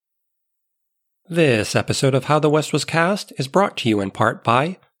This episode of How the West Was Cast is brought to you in part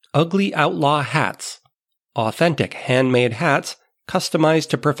by Ugly Outlaw Hats. Authentic handmade hats customized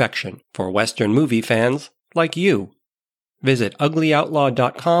to perfection for Western movie fans like you. Visit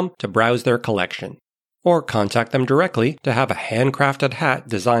uglyoutlaw.com to browse their collection, or contact them directly to have a handcrafted hat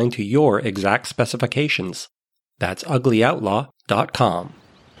designed to your exact specifications. That's uglyoutlaw.com.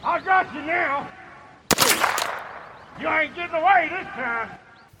 I got you now. You ain't getting away this time.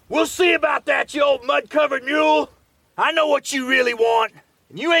 We'll see about that, you old mud-covered mule. I know what you really want,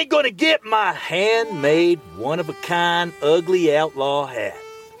 and you ain't gonna get my handmade, one-of-a-kind, ugly outlaw hat.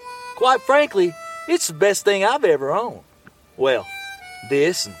 Quite frankly, it's the best thing I've ever owned. Well,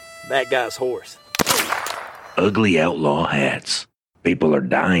 this and that guy's horse. Ugly outlaw hats. People are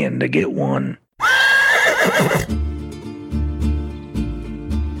dying to get one.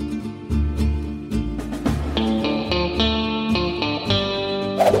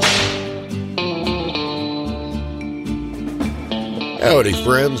 Howdy,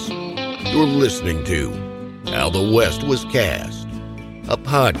 friends. You're listening to How the West Was Cast, a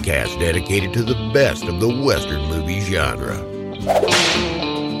podcast dedicated to the best of the Western movie genre.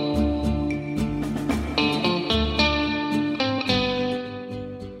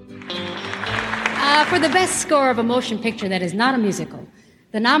 For the best score of a motion picture that is not a musical,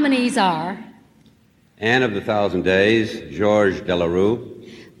 the nominees are Anne of the Thousand Days, Georges Delerue.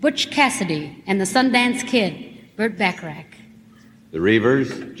 Butch Cassidy and the Sundance Kid, Burt Bacharach. The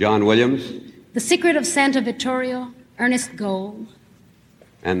Reavers, John Williams. The Secret of Santa Vittorio, Ernest Gold.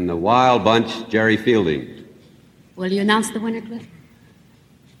 And the Wild Bunch, Jerry Fielding. Will you announce the winner, Cliff?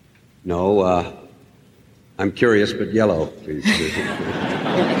 No, I'm curious, but yellow, please.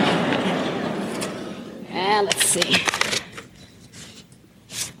 Let's see.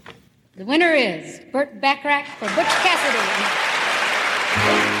 The winner is Burt Bacharach for Butch Cassidy.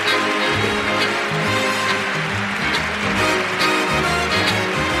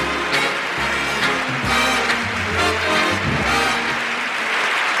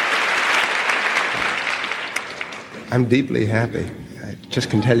 I'm deeply happy. I just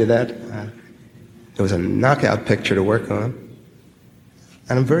can tell you that. It was a knockout picture to work on.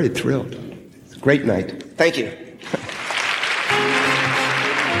 And I'm very thrilled. It's a great night. Thank you.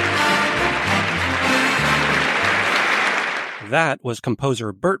 That was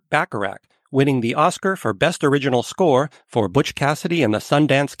composer Burt Bacharach, winning the Oscar for Best Original Score for Butch Cassidy and the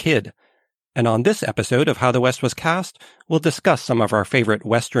Sundance Kid. And on this episode of How the West Was Cast, we'll discuss some of our favorite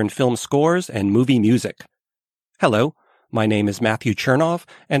Western film scores and movie music. Hello, my name is Matthew Chernov,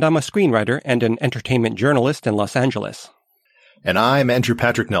 and I'm a screenwriter and an entertainment journalist in Los Angeles. And I'm Andrew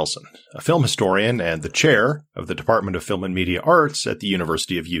Patrick Nelson, a film historian and the chair of the Department of Film and Media Arts at the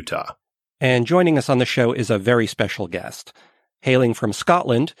University of Utah. And joining us on the show is a very special guest. Hailing from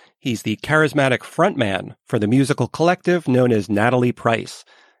Scotland, he's the charismatic frontman for the musical collective known as Natalie Price.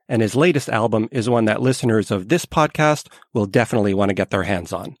 And his latest album is one that listeners of this podcast will definitely want to get their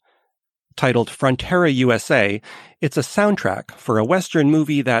hands on. Titled Frontera USA, it's a soundtrack for a Western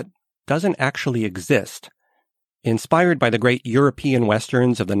movie that doesn't actually exist. Inspired by the great European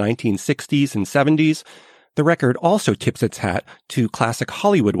Westerns of the 1960s and 70s, the record also tips its hat to classic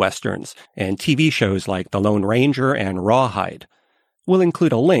Hollywood Westerns and TV shows like The Lone Ranger and Rawhide. We'll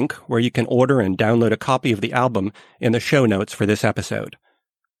include a link where you can order and download a copy of the album in the show notes for this episode.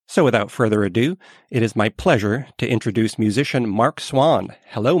 So without further ado, it is my pleasure to introduce musician Mark Swan.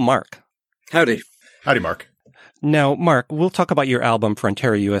 Hello, Mark. Howdy. Howdy, Mark. Now, Mark, we'll talk about your album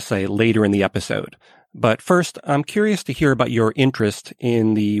Frontera USA later in the episode. But first, I'm curious to hear about your interest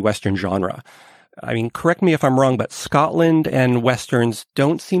in the Western genre. I mean, correct me if I'm wrong, but Scotland and Westerns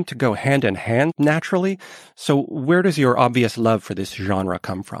don't seem to go hand in hand naturally. So where does your obvious love for this genre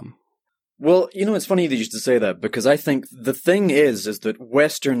come from? Well, you know, it's funny that you should say that, because I think the thing is that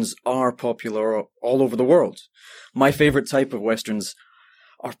Westerns are popular all over the world. My favorite type of Westerns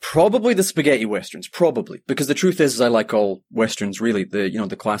are probably the spaghetti Westerns, probably. Because the truth is I like all Westerns, really.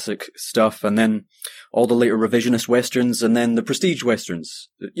 The classic stuff, and then all the later revisionist Westerns, and then the prestige Westerns.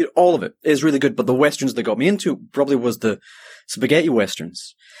 All of it is really good, but the Westerns that got me into probably was the spaghetti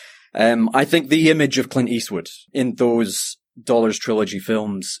Westerns. I think the image of Clint Eastwood in those Dollars Trilogy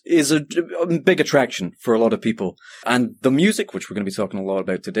films is a big attraction for a lot of people. And the music, which we're going to be talking a lot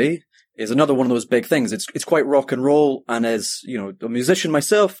about today, is another one of those big things. It's quite rock and roll, and as, a musician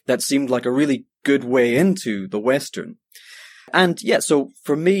myself, that seemed like a really good way into the Western. And yeah, so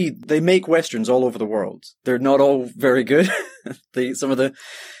for me, they make Westerns all over the world. They're not all very good. Some of the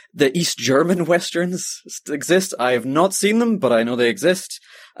The East German Westerns exist. I have not seen them, but I know they exist.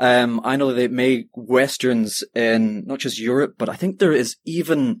 I know that they make Westerns in not just Europe, but I think there is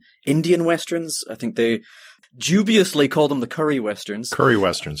even Indian Westerns. I think they dubiously call them the Curry Westerns. Curry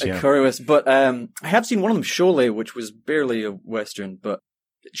Westerns, yeah. Curry West. But I have seen one of them, Sholay, which was barely a Western. But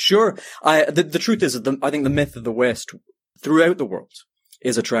sure, the truth is that I think the myth of the West throughout the world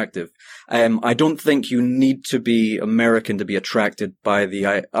is attractive. I don't think you need to be American to be attracted by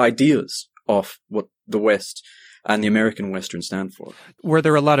the ideas of what the West and the American Western stand for. Were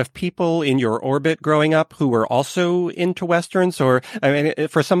there a lot of people in your orbit growing up who were also into Westerns? Or, I mean,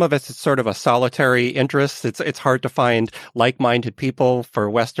 for some of us, it's sort of a solitary interest. It's hard to find like-minded people for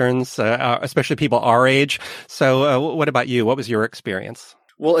Westerns, especially people our age. So what about you? What was your experience?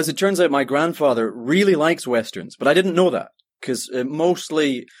 Well, as it turns out, my grandfather really likes Westerns, but I didn't know that. Because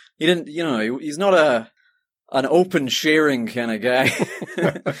mostly, he didn't, he's not an open sharing kind of guy.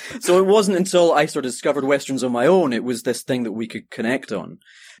 So it wasn't until I sort of discovered Westerns on my own, it was this thing that we could connect on.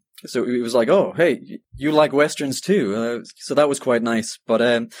 So it was like, oh, hey, you like Westerns too. So that was quite nice. But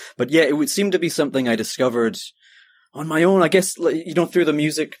yeah, it would seem to be something I discovered on my own. I guess, through the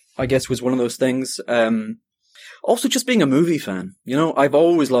music, I guess was one of those things. Also, just being a movie fan. I've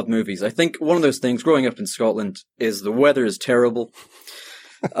always loved movies. I think one of those things growing up in Scotland is the weather is terrible.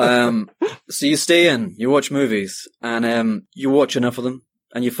 So you stay in, you watch movies, and you watch enough of them,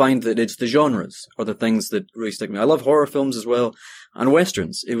 and you find that it's the genres or the things that really stick with me. I love horror films as well, and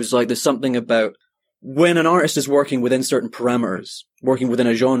Westerns. It was like there's something about when an artist is working within certain parameters, working within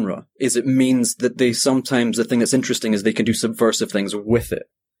a genre, it means that the thing that's interesting is they can do subversive things with it,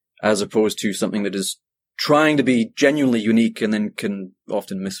 as opposed to something that is trying to be genuinely unique and then can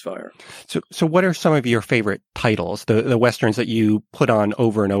often misfire. So what are some of your favorite titles, the Westerns that you put on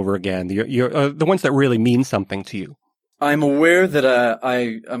over and over again, the ones that really mean something to you? I'm aware that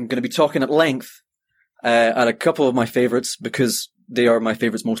I'm going to be talking at length at a couple of my favorites because they are my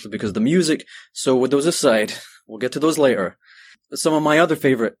favorites mostly because of the music. So with those aside, we'll get to those later. Some of my other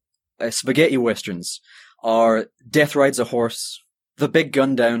favorite spaghetti Westerns are Death Rides a Horse, The Big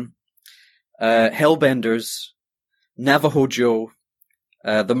Gun Down, Hellbenders, Navajo Joe,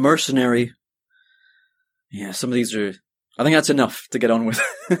 The Mercenary. Yeah, some of these are, I think that's enough to get on with.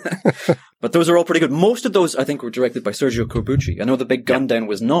 But those are all pretty good. Most of those, I think, were directed by Sergio Corbucci. I know The Big Gun Down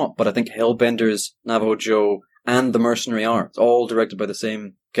was not, but I think Hellbenders, Navajo Joe, and The Mercenary are. It's all directed by the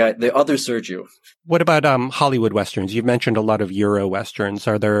same guy, the other Sergio. What about Hollywood Westerns? You've mentioned a lot of Euro Westerns.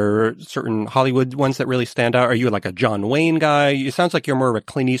 Are there certain Hollywood ones that really stand out? Are you like a John Wayne guy? It sounds like you're more of a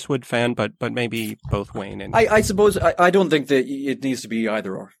Clint Eastwood fan, but maybe both Wayne and... I suppose, I don't think that it needs to be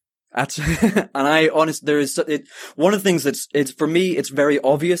either or. And one of the things for me, it's very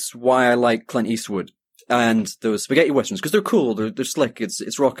obvious why I like Clint Eastwood and those spaghetti Westerns, because they're cool, they're slick,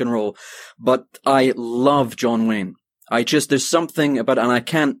 it's rock and roll. But I love John Wayne. There's something about, and I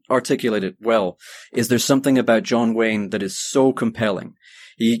can't articulate it well, there's something about John Wayne that is so compelling.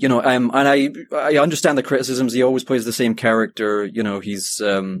 And I understand the criticisms. He always plays the same character. He's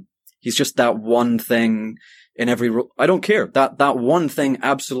just that one thing in every role. I don't care. That one thing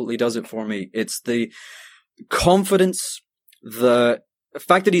absolutely does it for me. It's the confidence, the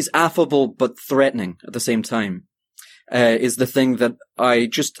fact that he's affable but threatening at the same time, is the thing that I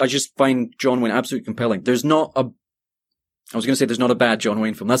just find John Wayne absolutely compelling. I was going to say there's not a bad John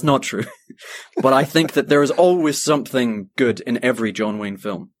Wayne film. That's not true. But I think that there is always something good in every John Wayne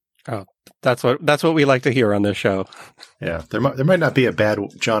film. Oh, that's what we like to hear on this show. Yeah, there might not be a bad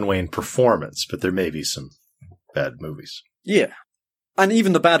John Wayne performance, but there may be some bad movies. Yeah. And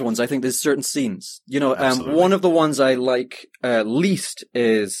even the bad ones, I think there's certain scenes. One of the ones I like least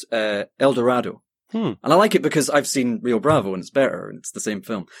is El Dorado. And I like it because I've seen Rio Bravo and it's better and it's the same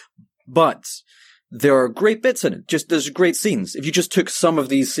film. But there are great bits in it. There's great scenes. If you just took some of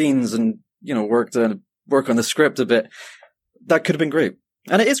these scenes and, work on the script a bit, that could have been great.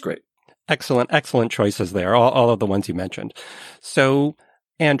 And it is great. Excellent choices there. All of the ones you mentioned. So,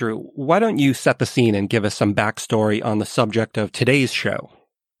 Andrew, why don't you set the scene and give us some backstory on the subject of today's show?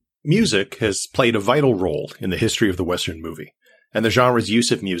 Music has played a vital role in the history of the Western movie, and the genre's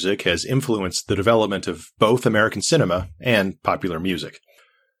use of music has influenced the development of both American cinema and popular music.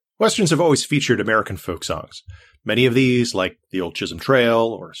 Westerns have always featured American folk songs. Many of these, like The Old Chisholm Trail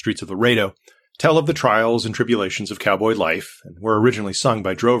or Streets of Laredo, tell of the trials and tribulations of cowboy life and were originally sung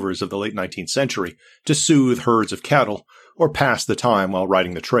by drovers of the late 19th century to soothe herds of cattle or pass the time while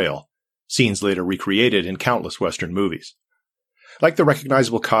riding the trail, scenes later recreated in countless Western movies. Like the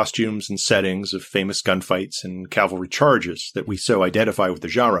recognizable costumes and settings of famous gunfights and cavalry charges that we so identify with the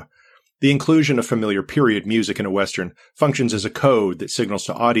genre, The inclusion of familiar period music in a Western functions as a code that signals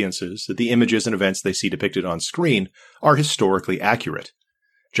to audiences that the images and events they see depicted on screen are historically accurate.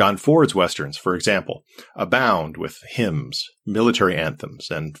 John Ford's Westerns, for example, abound with hymns, military anthems,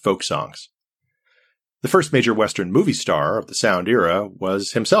 and folk songs. The first major Western movie star of the sound era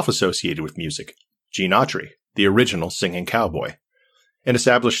was himself associated with music, Gene Autry, the original singing cowboy. An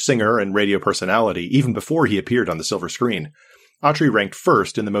established singer and radio personality even before he appeared on the silver screen, Autry ranked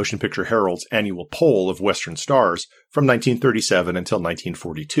first in the Motion Picture Herald's annual poll of Western stars from 1937 until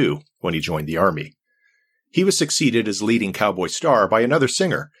 1942, when he joined the Army. He was succeeded as leading cowboy star by another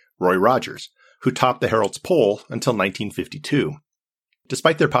singer, Roy Rogers, who topped the Herald's poll until 1952.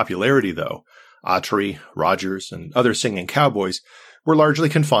 Despite their popularity, though, Autry, Rogers, and other singing cowboys were largely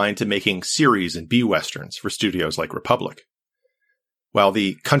confined to making series and B-Westerns for studios like Republic. While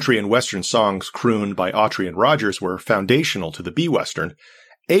the country and Western songs crooned by Autry and Rogers were foundational to the B-Western,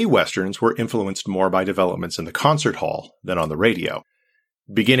 A-Westerns were influenced more by developments in the concert hall than on the radio.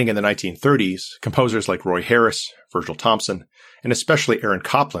 Beginning in the 1930s, composers like Roy Harris, Virgil Thomson, and especially Aaron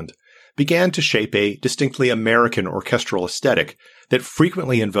Copland began to shape a distinctly American orchestral aesthetic that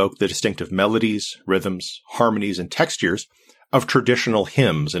frequently invoked the distinctive melodies, rhythms, harmonies, and textures of traditional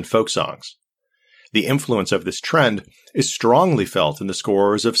hymns and folk songs. The influence of this trend is strongly felt in the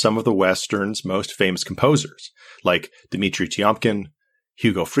scores of some of the Western's most famous composers, like Dmitri Tiomkin,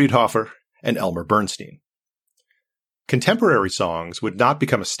 Hugo Friedhofer, and Elmer Bernstein. Contemporary songs would not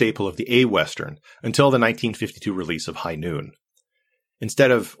become a staple of the A-Western until the 1952 release of High Noon.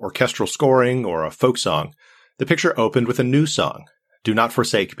 Instead of orchestral scoring or a folk song, the picture opened with a new song, Do Not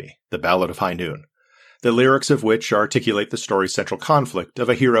Forsake Me, the Ballad of High Noon, the lyrics of which articulate the story's central conflict of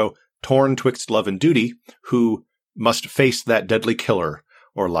a hero torn twixt love and duty, who must face that deadly killer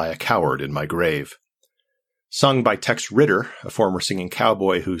or lie a coward in my grave. Sung by Tex Ritter, a former singing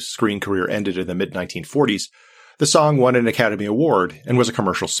cowboy whose screen career ended in the mid-1940s, the song won an Academy Award and was a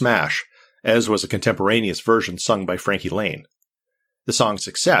commercial smash, as was a contemporaneous version sung by Frankie Laine. The song's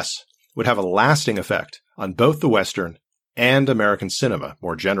success would have a lasting effect on both the Western and American cinema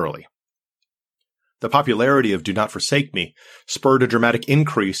more generally. The popularity of Do Not Forsake Me spurred a dramatic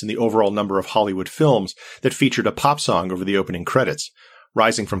increase in the overall number of Hollywood films that featured a pop song over the opening credits,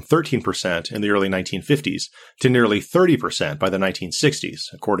 rising from 13% in the early 1950s to nearly 30% by the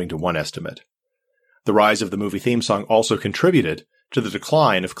 1960s, according to one estimate. The rise of the movie theme song also contributed to the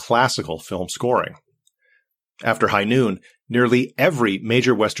decline of classical film scoring. After High Noon, nearly every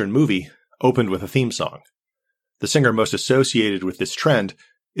major Western movie opened with a theme song. The singer most associated with this trend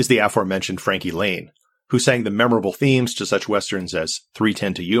is the aforementioned Frankie Laine, who sang the memorable themes to such westerns as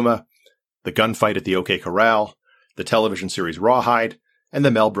 3:10 to Yuma, the gunfight at the OK Corral, the television series Rawhide, and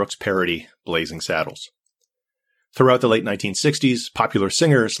the Mel Brooks parody Blazing Saddles. Throughout the late 1960s, popular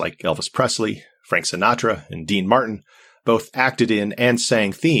singers like Elvis Presley, Frank Sinatra, and Dean Martin both acted in and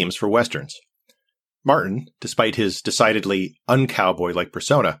sang themes for westerns. Martin, despite his decidedly uncowboy-like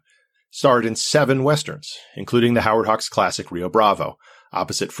persona, starred in 7 westerns, including the Howard Hawks classic Rio Bravo,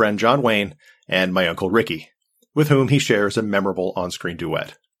 opposite friend John Wayne and My Uncle Ricky, with whom he shares a memorable on-screen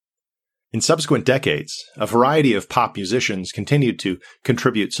duet. In subsequent decades, a variety of pop musicians continued to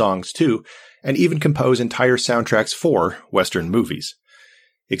contribute songs to, and even compose entire soundtracks for, Western movies.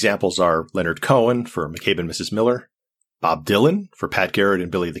 Examples are Leonard Cohen for McCabe and Mrs. Miller, Bob Dylan for Pat Garrett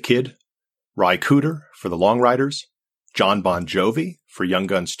and Billy the Kid, Ry Cooder for The Long Riders, John Bon Jovi for Young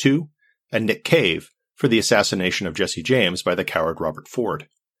Guns 2, and Nick Cave for the assassination of Jesse James by the coward Robert Ford.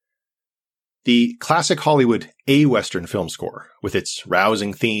 The classic Hollywood A-Western film score, with its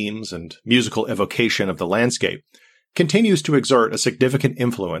rousing themes and musical evocation of the landscape, continues to exert a significant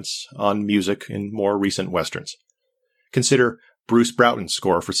influence on music in more recent Westerns. Consider Bruce Broughton's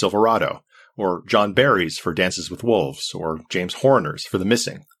score for Silverado, or John Barry's for Dances with Wolves, or James Horner's for The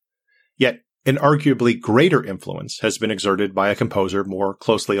Missing. Yet, an arguably greater influence has been exerted by a composer more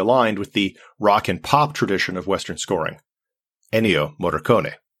closely aligned with the rock and pop tradition of Western scoring, Ennio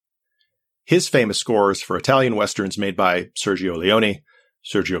Morricone. His famous scores for Italian Westerns made by Sergio Leone,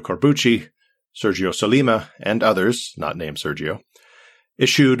 Sergio Corbucci, Sergio Sollima, and others, not named Sergio,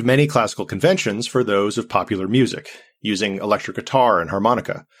 eschewed many classical conventions for those of popular music, using electric guitar and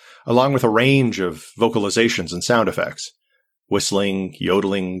harmonica, along with a range of vocalizations and sound effects. Whistling,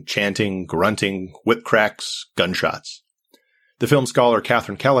 yodeling, chanting, grunting, whip cracks, gunshots. The film scholar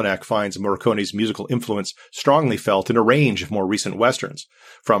Catherine Kalanick finds Morricone's musical influence strongly felt in a range of more recent westerns,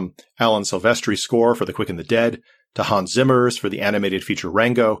 from Alan Silvestri's score for The Quick and the Dead, to Hans Zimmer's for the animated feature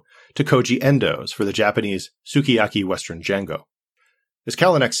Rango, to Koji Endo's for the Japanese sukiyaki western Django. As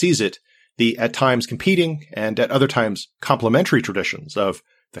Kalanick sees it, the at times competing and at other times complementary traditions of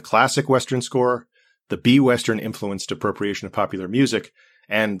the classic Western score, the B-Western influenced appropriation of popular music,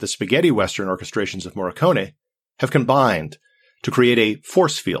 and the spaghetti Western orchestrations of Morricone have combined to create a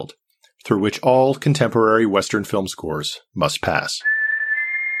force field through which all contemporary Western film scores must pass.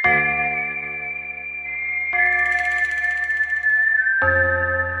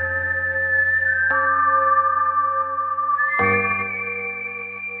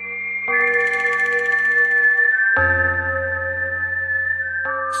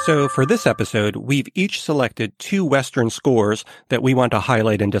 So for this episode, we've each selected 2 Western scores that we want to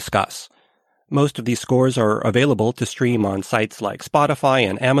highlight and discuss. Most of these scores are available to stream on sites like Spotify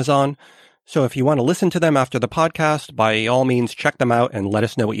and Amazon, so if you want to listen to them after the podcast, by all means check them out and let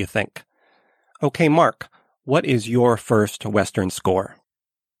us know what you think. Okay, Mark, what is your first Western score?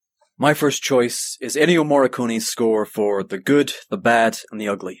 My first choice is Ennio Morricone's score for The Good, the Bad, and the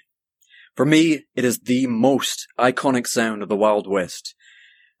Ugly. For me, it is the most iconic sound of the Wild West,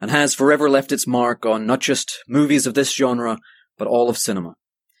 and has forever left its mark on not just movies of this genre, but all of cinema.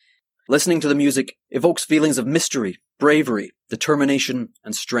 Listening to the music evokes feelings of mystery, bravery, determination,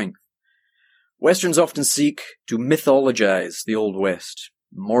 and strength. Westerns often seek to mythologize the Old West.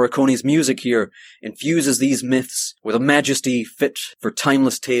 Morricone's music here infuses these myths with a majesty fit for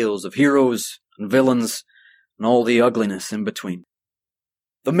timeless tales of heroes and villains and all the ugliness in between.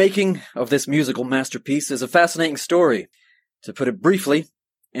 The making of this musical masterpiece is a fascinating story. To put it briefly,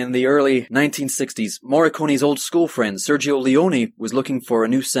 in the early 1960s, Morricone's old school friend Sergio Leone was looking for a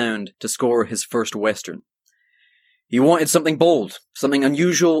new sound to score his first Western. He wanted something bold, something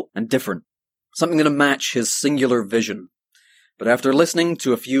unusual and different, something to match his singular vision. But after listening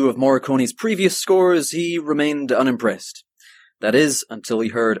to a few of Morricone's previous scores, he remained unimpressed. That is, until he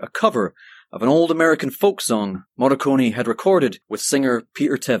heard a cover of an old American folk song Morricone had recorded with singer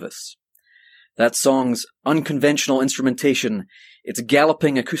Peter Tevis. That song's unconventional instrumentation, its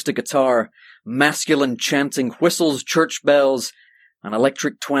galloping acoustic guitar, masculine chanting whistles, church bells, and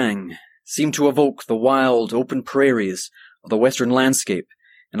electric twang seemed to evoke the wild, open prairies of the Western landscape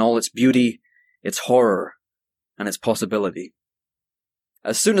in all its beauty, its horror, and its possibility.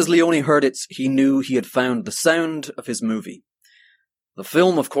 As soon as Leone heard it, he knew he had found the sound of his movie. The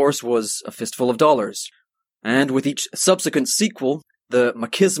film, of course, was A Fistful of Dollars, and with each subsequent sequel, the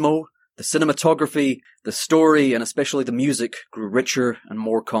machismo, the cinematography, the story, and especially the music grew richer and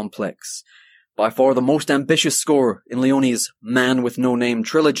more complex. By far the most ambitious score in Leone's Man with No Name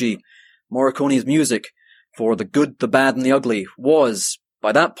trilogy, Morricone's music for The Good, the Bad, and the Ugly was,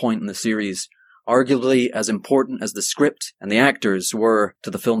 by that point in the series, arguably as important as the script and the actors were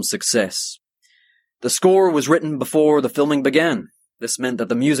to the film's success. The score was written before the filming began. This meant that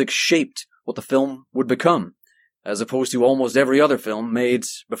the music shaped what the film would become, as opposed to almost every other film made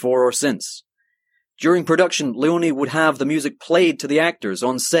before or since. During production, Leone would have the music played to the actors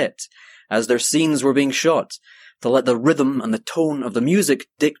on set as their scenes were being shot, to let the rhythm and the tone of the music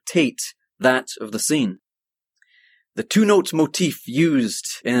dictate that of the scene. The 2-note motif used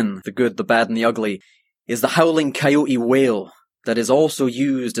in The Good, the Bad, and the Ugly is the howling coyote wail that is also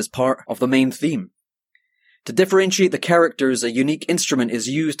used as part of the main theme. To differentiate the characters, a unique instrument is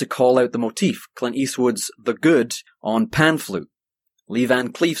used to call out the motif. Clint Eastwood's The Good on pan flute, Lee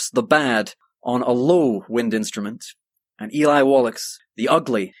Van Cleef's The Bad on a low wind instrument, and Eli Wallach's The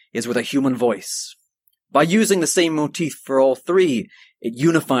Ugly is with a human voice. By using the same motif for all three, it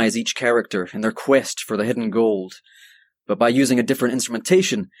unifies each character in their quest for the hidden gold. But by using a different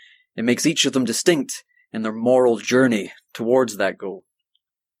instrumentation, it makes each of them distinct in their moral journey towards that goal.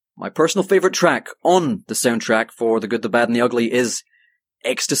 My personal favorite track on the soundtrack for The Good, the Bad, and the Ugly is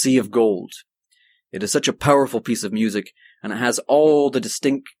Ecstasy of Gold. It is such a powerful piece of music, and it has all the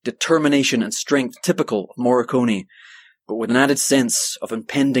distinct determination and strength typical of Morricone, but with an added sense of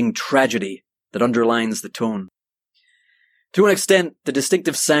impending tragedy that underlines the tone. To an extent, the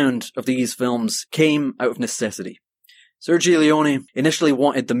distinctive sound of these films came out of necessity. Sergio Leone initially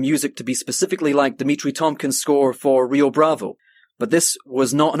wanted the music to be specifically like Dimitri Tompkins' score for Rio Bravo, but this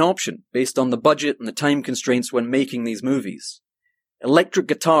was not an option based on the budget and the time constraints when making these movies. Electric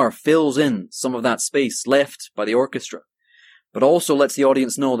guitar fills in some of that space left by the orchestra, but also lets the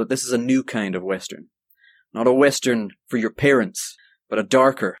audience know that this is a new kind of Western. Not a Western for your parents, but a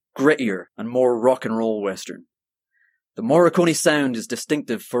darker, grittier, and more rock and roll Western. The Morricone sound is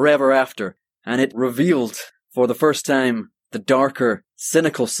distinctive forever after, and it revealed, for the first time, the darker,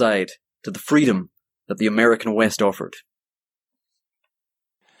 cynical side to the freedom that the American West offered.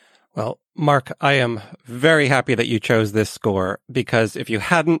 Well, Mark, I am very happy that you chose this score, because if you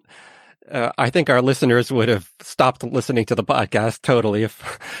hadn't, I think our listeners would have stopped listening to the podcast totally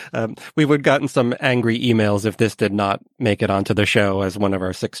if we would have gotten some angry emails if this did not make it onto the show as one of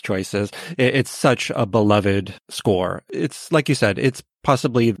our 6 choices. It's such a beloved score. It's, like you said, it's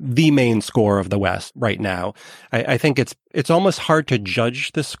possibly the main score of the West right now. I think it's almost hard to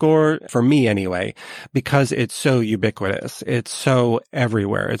judge the score, for me anyway, because it's so ubiquitous. It's so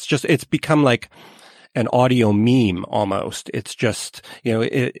everywhere. It's become like an audio meme almost. It's just,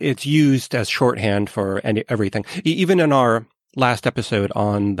 it's used as shorthand for everything. Even in our last episode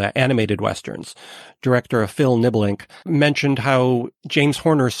on the animated Westerns, director Phil Niblink mentioned how James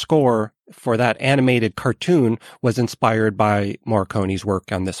Horner's score for that animated cartoon was inspired by Morricone's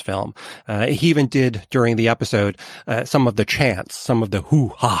work on this film. He even did, during the episode, some of the chants, some of the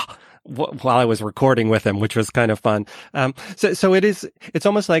hoo-ha, while I was recording with him, which was kind of fun. So it's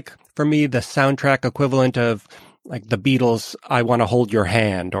almost like, for me, the soundtrack equivalent of like the Beatles' I Want to Hold Your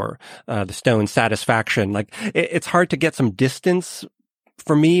Hand, or the Stones' Satisfaction. Like, it's hard to get some distance,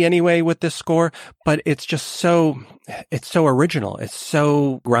 for me anyway, with this score, but it's so original. It's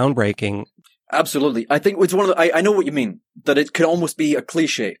so groundbreaking. Absolutely. I think it's one of I know what you mean, that it could almost be a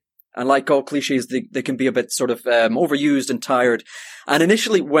cliche. And like all cliches, they can be a bit sort of overused and tired. And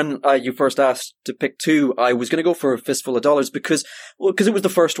initially, when you first asked to pick 2, I was going to go for A Fistful of Dollars because it was the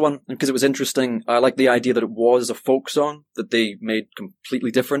first one and because it was interesting. I like the idea that it was a folk song that they made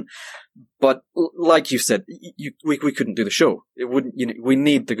completely different. But like you said, we couldn't do the show. It wouldn't. We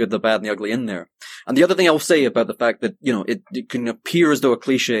need the good, the bad, and the ugly in there. And the other thing I'll say about the fact that it can appear as though a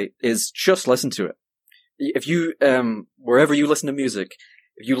cliche is just listen to it. If you wherever you listen to music,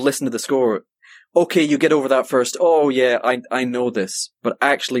 if you listen to the score, okay, you get over that first, oh yeah, I know this, but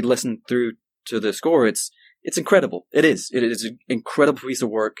actually listen through to the score, it's incredible. It is an incredible piece of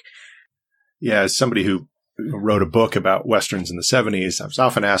work. Yeah, as somebody who wrote a book about Westerns in the 70s, I was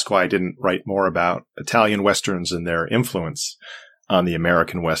often asked why I didn't write more about Italian Westerns and their influence on the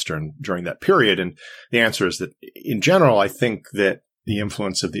American Western during that period. And the answer is that, in general, I think that the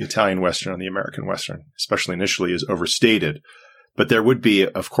influence of the Italian Western on the American Western, especially initially, is overstated. But there would be,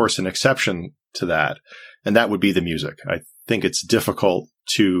 of course, an exception to that, and that would be the music. I think it's difficult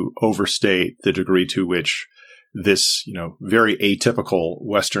to overstate the degree to which this, very atypical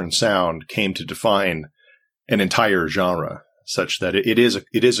Western sound came to define an entire genre, such that it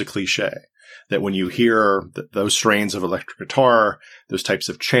is a cliche. That when you hear those strains of electric guitar, those types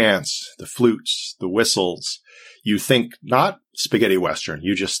of chants, the flutes, the whistles, you think not spaghetti Western,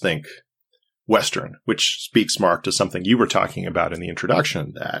 you just think Western, which speaks, Mark, to something you were talking about in the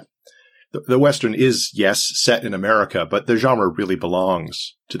introduction, that the Western is, yes, set in America, but the genre really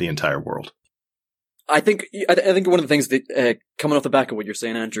belongs to the entire world. I think one of the things that, coming off the back of what you're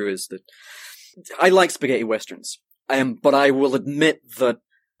saying, Andrew, is that I like spaghetti Westerns, but I will admit that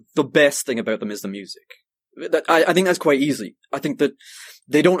the best thing about them is the music. I think that's quite easy. I think that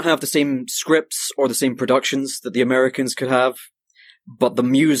they don't have the same scripts or the same productions that the Americans could have, but the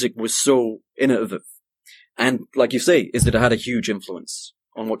music was so innovative. And like you say, is that it had a huge influence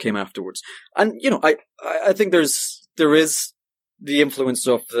on what came afterwards. And, I think there is the influence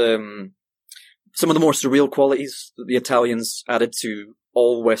of some of the more surreal qualities that the Italians added to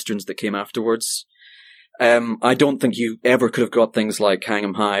all Westerns that came afterwards. I don't think you ever could have got things like Hang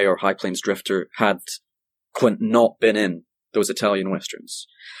 'em High or High Plains Drifter had Clint not been in those Italian Westerns.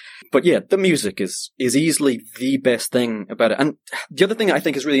 But yeah, the music is easily the best thing about it. And the other thing I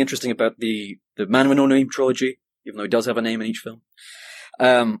think is really interesting about the Man with No Name trilogy, even though he does have a name in each film,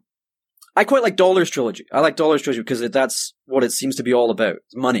 I quite like Dollar's trilogy. I like Dollar's trilogy because that's what it seems to be all about.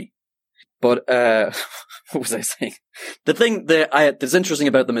 It's money. But, what was I saying? The thing that's interesting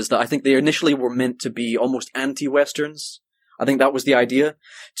about them is that I think they initially were meant to be almost anti-Westerns. I think that was the idea,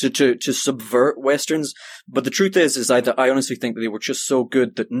 to subvert Westerns. But the truth is I honestly think that they were just so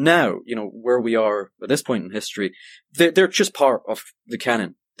good that now, where we are at this point in history, they're just part of the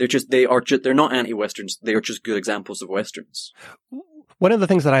canon. They're not anti-Westerns. They are just good examples of Westerns. One of the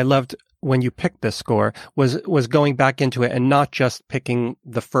things that I loved when you picked this score was going back into it and not just picking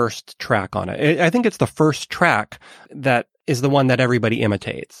the first track on it. I think it's the first track that is the one that everybody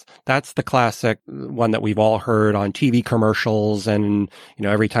imitates. That's the classic one that we've all heard on TV commercials, and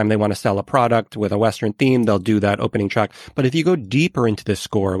every time they want to sell a product with a Western theme, they'll do that opening track. But if you go deeper into this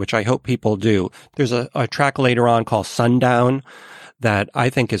score, which I hope people do, there's a track later on called Sundown that I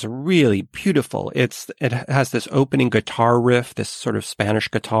think is really beautiful. It has this opening guitar riff, this sort of Spanish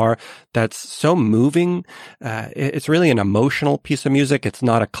guitar that's so moving. It's really an emotional piece of music. It's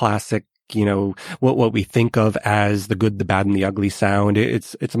not a classic, what we think of as the good, the bad, and the ugly sound.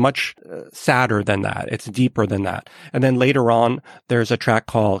 It's much sadder than that. It's deeper than that. And then later on, there's a track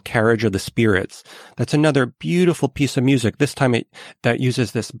called Carriage of the Spirits. That's another beautiful piece of music. This time that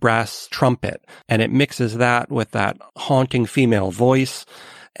uses this brass trumpet, and it mixes that with that haunting female voice.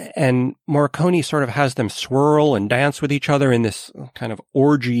 And Morricone sort of has them swirl and dance with each other in this kind of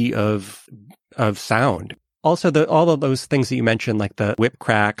orgy of sound. Also, all of those things that you mentioned, like the whip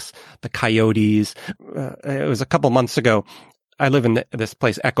cracks, the coyotes. It was a couple months ago. I live in this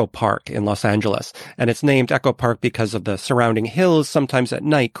place, Echo Park in Los Angeles, and it's named Echo Park because of the surrounding hills sometimes at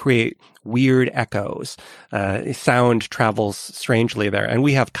night create weird echoes. Sound travels strangely there. And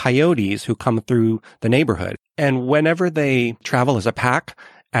we have coyotes who come through the neighborhood. And whenever they travel as a pack,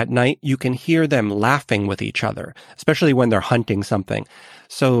 at night, you can hear them laughing with each other, especially when they're hunting something.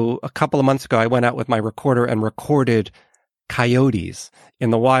 So a couple of months ago, I went out with my recorder and recorded coyotes in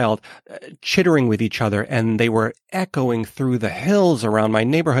the wild, chittering with each other, and they were echoing through the hills around my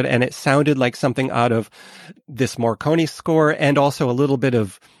neighborhood, and it sounded like something out of this Morricone score, and also a little bit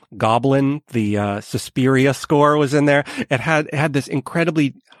of Goblin, the Suspiria score was in there. It had this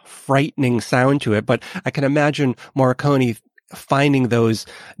incredibly frightening sound to it, but I can imagine Morricone finding those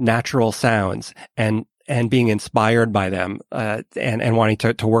natural sounds and being inspired by them, and wanting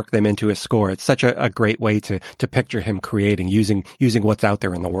to work them into his score. It's such a great way to picture him creating, using what's out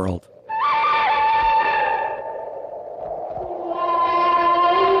there in the world.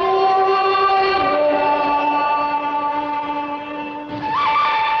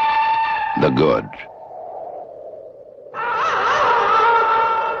 The good.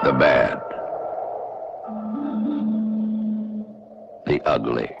 The bad. The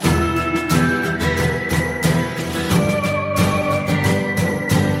ugly.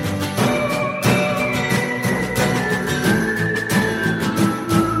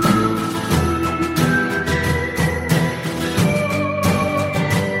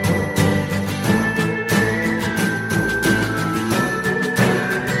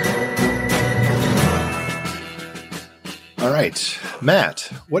 All right,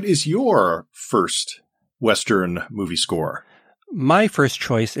 Matt, what is your first Western movie score? My first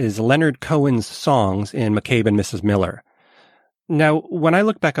choice is Leonard Cohen's songs in McCabe and Mrs. Miller. Now, when I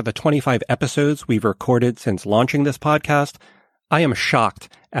look back at the 25 episodes we've recorded since launching this podcast, I am shocked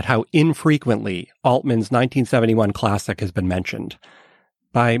at how infrequently Altman's 1971 classic has been mentioned.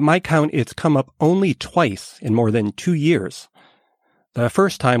 By my count, it's come up only twice in more than 2 years. The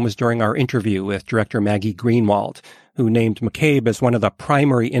first time was during our interview with director Maggie Greenwald, who named McCabe as one of the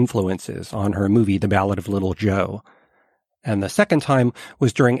primary influences on her movie The Ballad of Little Joe. And the second time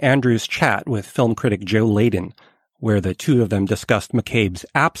was during Andrew's chat with film critic Joe Layden, where the two of them discussed McCabe's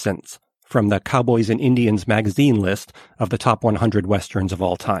absence from the Cowboys and Indians magazine list of the top 100 Westerns of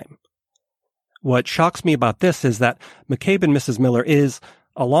all time. What shocks me about this is that McCabe and Mrs. Miller is,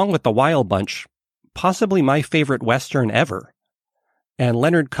 along with The Wild Bunch, possibly my favorite Western ever. And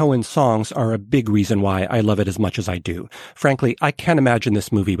Leonard Cohen's songs are a big reason why I love it as much as I do. Frankly, I can't imagine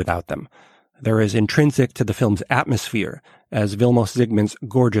this movie without them. They're as intrinsic to the film's atmosphere as Vilmos Zsigmond's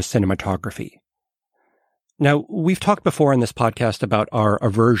gorgeous cinematography. Now, we've talked before on this podcast about our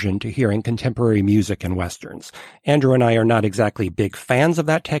aversion to hearing contemporary music in Westerns. Andrew and I are not exactly big fans of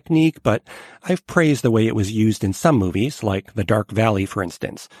that technique, but I've praised the way it was used in some movies, like The Dark Valley, for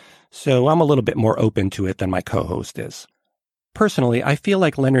instance. So I'm a little bit more open to it than my co-host is. Personally, I feel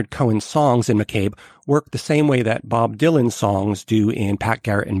like Leonard Cohen's songs in McCabe work the same way that Bob Dylan's songs do in Pat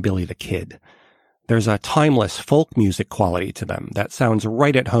Garrett and Billy the Kid. There's a timeless folk music quality to them that sounds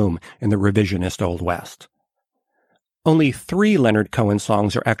right at home in the revisionist Old West. Only 3 Leonard Cohen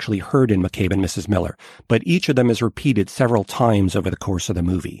songs are actually heard in McCabe and Mrs. Miller, but each of them is repeated several times over the course of the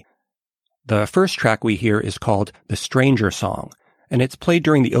movie. The first track we hear is called The Stranger Song, and it's played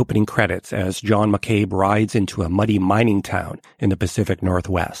during the opening credits as John McCabe rides into a muddy mining town in the Pacific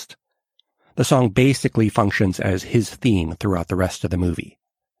Northwest. The song basically functions as his theme throughout the rest of the movie.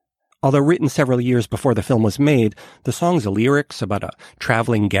 Although written several years before the film was made, the song's lyrics about a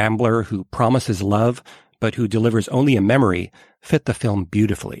traveling gambler who promises love, but who delivers only a memory, fit the film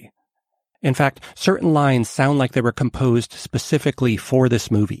beautifully. In fact, certain lines sound like they were composed specifically for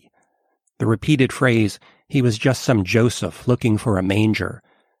this movie. The repeated phrase, "He was just some Joseph looking for a manger,"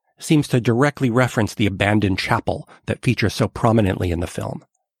 seems to directly reference the abandoned chapel that features so prominently in the film.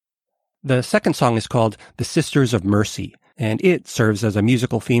 The second song is called The Sisters of Mercy, and it serves as a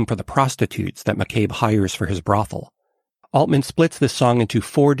musical theme for the prostitutes that McCabe hires for his brothel. Altman splits this song into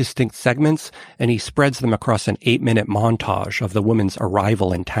 4 distinct segments, and he spreads them across an 8-minute montage of the woman's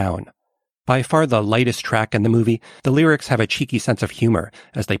arrival in town. By far the lightest track in the movie, the lyrics have a cheeky sense of humor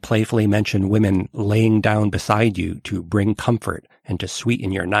as they playfully mention women laying down beside you to bring comfort and to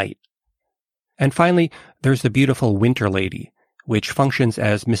sweeten your night. And finally, there's the beautiful Winter Lady, which functions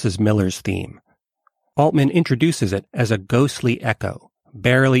as Mrs. Miller's theme. Altman introduces it as a ghostly echo,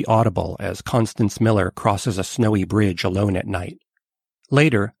 barely audible as Constance Miller crosses a snowy bridge alone at night.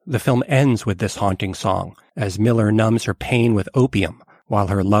 Later, the film ends with this haunting song, as Miller numbs her pain with opium, while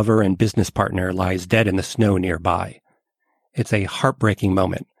her lover and business partner lies dead in the snow nearby. It's a heartbreaking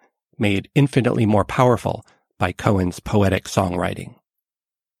moment, made infinitely more powerful by Cohen's poetic songwriting.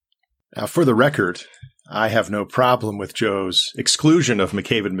 Now, for the record, I have no problem with Joe's exclusion of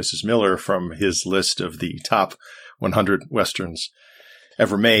McCabe and Mrs. Miller from his list of the top 100 Westerns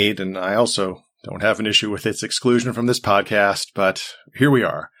ever made, and I also don't have an issue with its exclusion from this podcast, but here we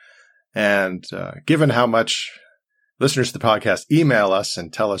are. And given how much listeners to the podcast email us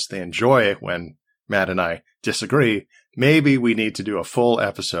and tell us they enjoy it when Matt and I disagree, maybe we need to do a full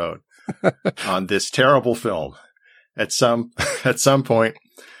episode on this terrible film at some point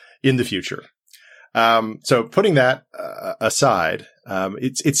in the future. So putting that aside,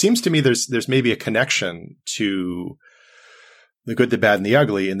 it seems to me there's maybe a connection to The Good, the Bad, and the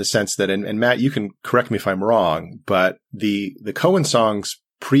Ugly in the sense that, and Matt, you can correct me if I'm wrong, but the Cohen songs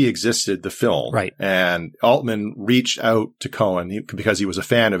pre-existed the film. Right. And Altman reached out to Cohen because he was a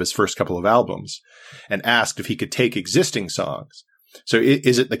fan of his first couple of albums and asked if he could take existing songs. So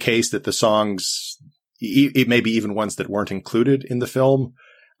is it the case that the songs, it may be even ones that weren't included in the film,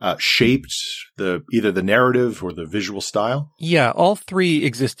 shaped either the narrative or the visual style? Yeah, all three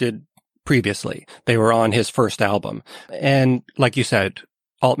existed previously. They were on his first album. And like you said,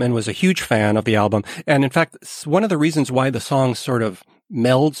 Altman was a huge fan of the album. And in fact, one of the reasons why the songs sort of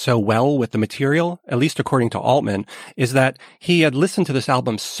meld so well with the material, at least according to Altman, is that he had listened to this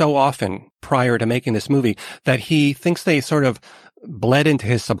album so often prior to making this movie that he thinks they sort of bled into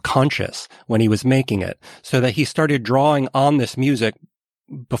his subconscious when he was making it, so that he started drawing on this music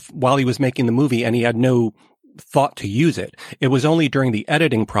while he was making the movie, and he had no thought to use it. It was only during the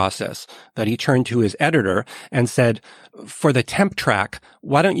editing process that he turned to his editor and said, for the temp track,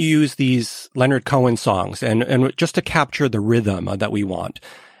 why don't you use these Leonard Cohen songs and just to capture the rhythm that we want.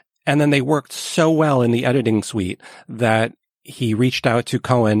 And then they worked so well in the editing suite that he reached out to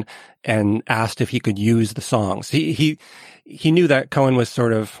Cohen and asked if he could use the songs. He knew that Cohen was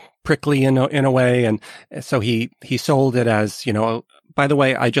sort of prickly in a way, and so he sold it as, by the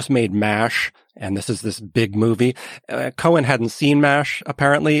way, I just made MASH, and this is this big movie. Cohen hadn't seen MASH,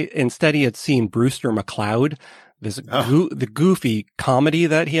 apparently. Instead, he had seen Brewster McCloud, the goofy comedy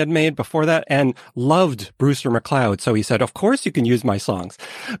that he had made before that, and loved Brewster McCloud. So he said, of course you can use my songs.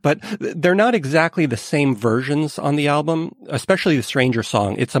 But they're not exactly the same versions on the album, especially the Stranger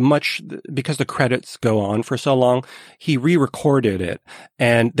song. It's because the credits go on for so long, he re-recorded it.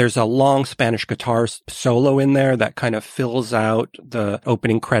 And there's a long Spanish guitar solo in there that kind of fills out the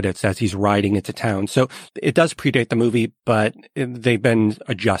opening credits as he's riding into town. So it does predate the movie, but they've been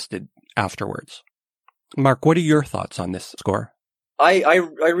adjusted afterwards. Mark, what are your thoughts on this score? I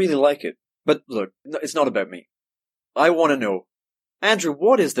really like it. But look, it's not about me. I want to know, Andrew,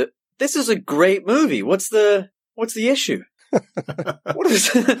 this is a great movie. What's the issue? What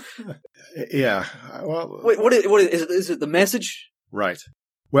is Yeah. Well, wait, what is it the message? Right.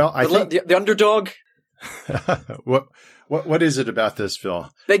 Well, I think the underdog. What is it about this film?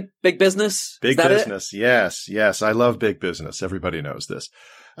 Big business. Big business. Yes. I love big business. Everybody knows this.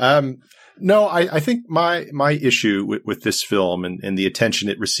 No, I think my issue with this film and the attention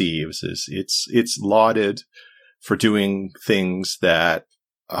it receives is it's lauded for doing things that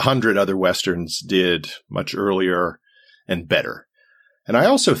 100 other Westerns did much earlier and better. And I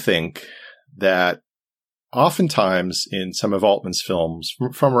also think that oftentimes in some of Altman's films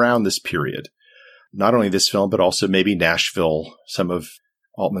from around this period, not only this film, but also maybe Nashville, some of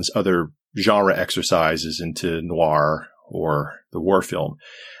Altman's other genre exercises into noir or the war film,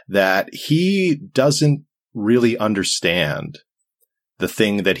 that he doesn't really understand the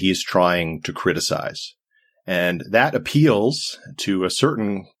thing that he's trying to criticize. And that appeals to a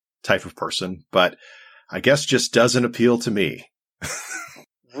certain type of person, but I guess just doesn't appeal to me.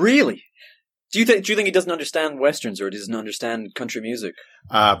 Really? Do you think he doesn't understand Westerns or doesn't understand country music?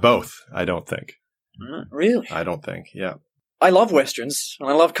 Both, I don't think. Really? I don't think, yeah. I love Westerns, and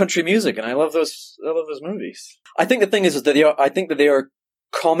I love country music, and I love those movies. I think the thing is that they are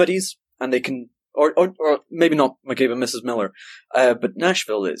comedies, and they can, or maybe not McCabe and Mrs. Miller, but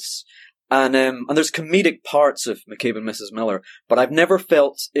Nashville is. And there's comedic parts of McCabe and Mrs. Miller, but I've never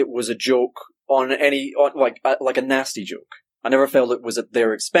felt it was a joke like a nasty joke. I never felt it was at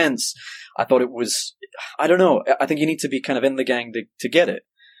their expense. I thought it was, I don't know, I think you need to be kind of in the gang to get it.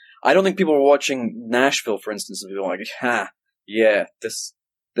 I don't think people were watching Nashville, for instance, and be like, yeah, this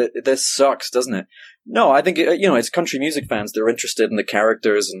sucks, doesn't it? No, I think, it's country music fans. They're interested in the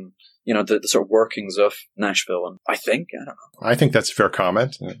characters and, the sort of workings of Nashville. And I don't know. I think that's a fair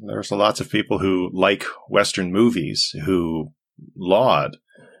comment. There's lots of people who like Western movies who laud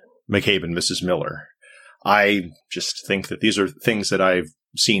McCabe and Mrs. Miller. I just think that these are things that I've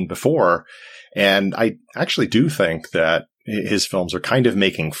seen before. And I actually do think that his films are kind of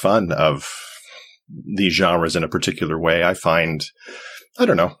making fun of these genres in a particular way. I find, I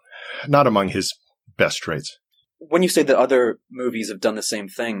don't know, not among his best traits. When you say that other movies have done the same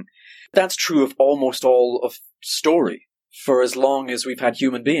thing, that's true of almost all of story for as long as we've had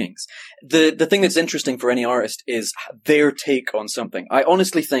human beings. The thing that's interesting for any artist is their take on something. I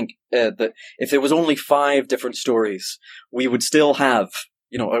honestly think that if there was only 5 different stories, we would still have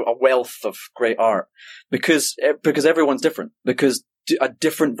a wealth of great art because everyone's different, because a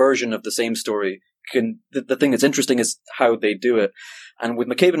different version of the same story the thing that's interesting is how they do it. And with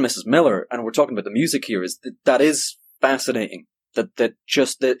McCabe and Mrs. Miller, and we're talking about the music here, that is fascinating.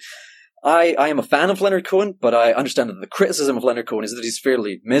 I am a fan of Leonard Cohen, but I understand that the criticism of Leonard Cohen is that he's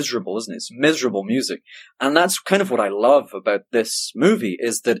fairly miserable, isn't it? It's miserable music. And that's kind of what I love about this movie,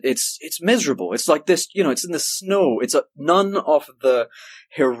 is that it's miserable. It's like this, it's in the snow. None of the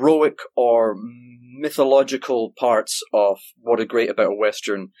heroic or mythological parts of What is Great About a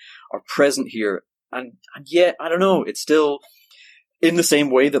Western are present here. And yet, I don't know, it's still, in the same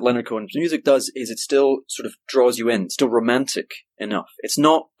way that Leonard Cohen's music does, is it still sort of draws you in, still romantic enough. It's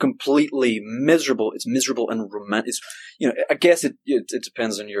not completely miserable, it's miserable and romantic. I guess it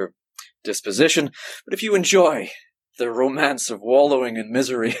depends on your disposition, but if you enjoy the romance of wallowing in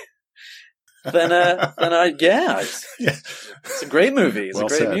misery, then it's a great movie. It's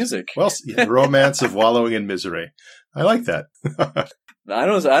great music. Well, the romance of wallowing in misery. I like that. I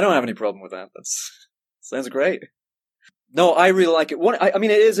don't have any problem with that. Sounds great. No, I really like it. I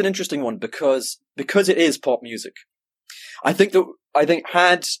mean, it is an interesting one because it is pop music. I think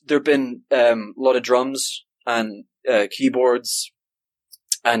had there been a lot of drums and keyboards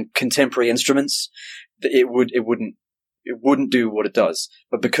and contemporary instruments, it wouldn't do what it does.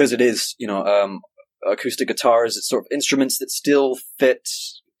 But because it is, acoustic guitars, it's sort of instruments that still fit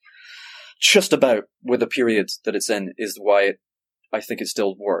just about with the period that it's in, is why I think it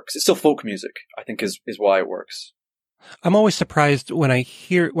still works. It's still folk music, I think, is why it works. I'm always surprised when I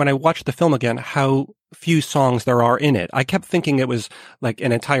watch the film again, how few songs there are in it. I kept thinking it was like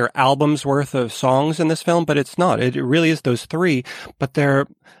an entire album's worth of songs in this film, but it's not. It really is those 3, but they're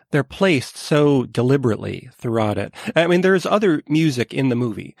placed so deliberately throughout it. I mean, there's other music in the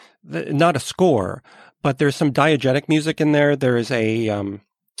movie, not a score, but there's some diegetic music in there. There's a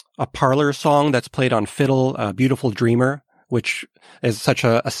parlor song that's played on fiddle, Beautiful Dreamer, which is such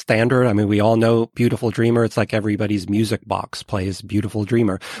a standard. I mean, we all know Beautiful Dreamer. It's like everybody's music box plays Beautiful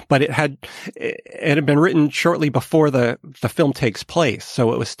Dreamer. But it had been written shortly before the film takes place,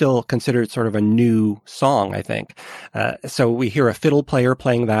 so it was still considered sort of a new song, I think. So we hear a fiddle player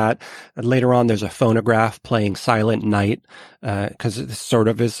playing that. Later on, there's a phonograph playing Silent Night, because it sort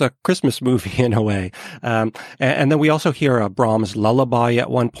of is a Christmas movie in a way. And then we also hear a Brahms lullaby at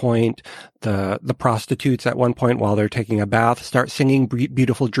one point. The prostitutes at one point, while they're taking a bath, start singing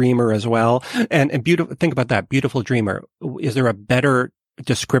Beautiful Dreamer as well. And think about that, Beautiful Dreamer. Is there a better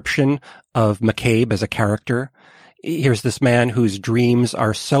description of McCabe as a character? Here's this man whose dreams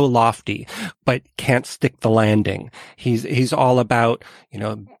are so lofty, but can't stick the landing. He's all about,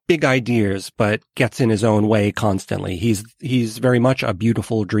 big ideas, but gets in his own way constantly. He's very much a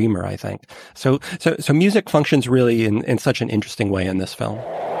beautiful dreamer, I think. So music functions really in such an interesting way in this film.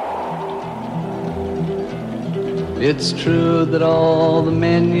 It's true that all the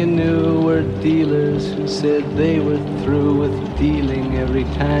men you knew were dealers who said they were through with dealing every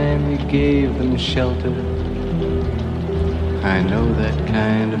time you gave them shelter. I know that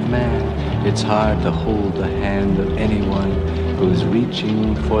kind of man. It's hard to hold the hand of anyone who's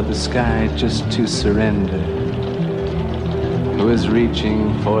reaching for the sky just to surrender. Who is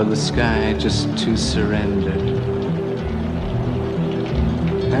reaching for the sky just to surrender.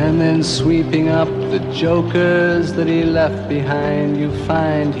 And then sweeping up the jokers that he left behind, you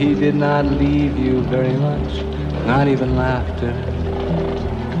find he did not leave you very much, not even laughter.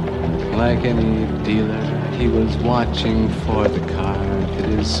 Like any dealer, he was watching for the card that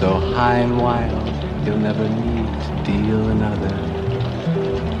is so high and wild, he'll never need to deal another.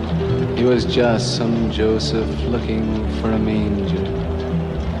 He was just some Joseph looking for a manger.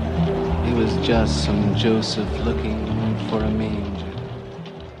 He was just some Joseph looking meant for a manger.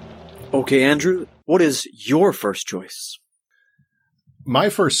 Okay, Andrew, what is your first choice? My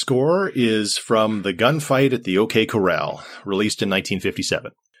first score is from The Gunfight at the OK Corral, released in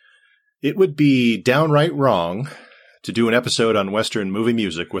 1957. It would be downright wrong to do an episode on Western movie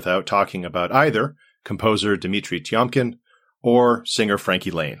music without talking about either composer Dmitri Tiomkin or singer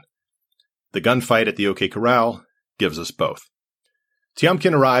Frankie Laine. The Gunfight at the OK Corral gives us both.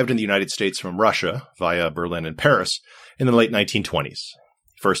 Tiomkin arrived in the United States from Russia via Berlin and Paris in the late 1920s.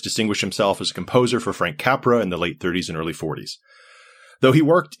 He first distinguished himself as a composer for Frank Capra in the late 30s and early 40s. Though he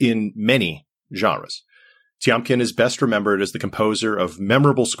worked in many genres, Tiomkin is best remembered as the composer of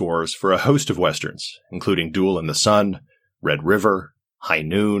memorable scores for a host of westerns, including Duel in the Sun, Red River, High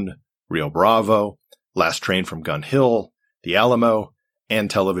Noon, Rio Bravo, Last Train from Gun Hill, The Alamo, and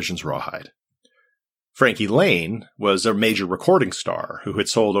television's Rawhide. Frankie Laine was a major recording star who had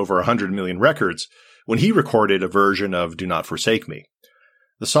sold over 100 million records when he recorded a version of Do Not Forsake Me.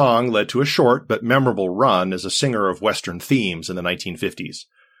 The song led to a short but memorable run as a singer of Western themes in the 1950s,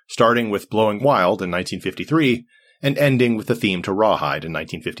 starting with Blowing Wild in 1953 and ending with the theme to Rawhide in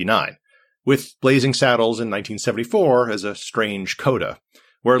 1959, with Blazing Saddles in 1974 as a strange coda,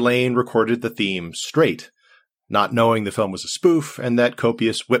 where Laine recorded the theme straight, not knowing the film was a spoof and that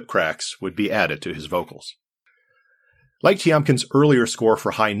copious whip cracks would be added to his vocals. Like Tiomkin's earlier score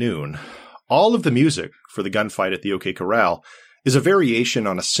for High Noon, all of the music for The Gunfight at the OK Corral is a variation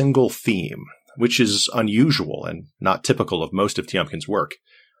on a single theme, which is unusual and not typical of most of Tiomkin's work.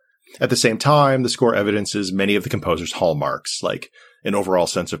 At the same time, the score evidences many of the composer's hallmarks, like an overall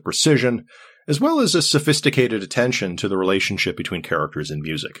sense of precision, as well as a sophisticated attention to the relationship between characters and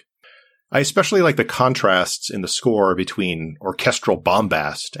music. I especially like the contrasts in the score between orchestral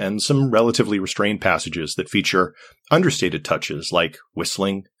bombast and some relatively restrained passages that feature understated touches like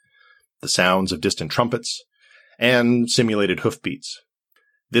whistling, the sounds of distant trumpets, and simulated hoofbeats.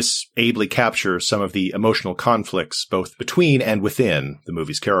 This ably captures some of the emotional conflicts both between and within the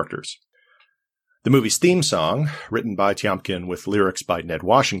movie's characters. The movie's theme song, written by Tiomkin with lyrics by Ned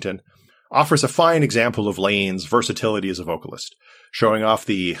Washington, offers a fine example of Laine's versatility as a vocalist, showing off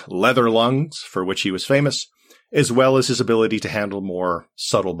the leather lungs for which he was famous, as well as his ability to handle more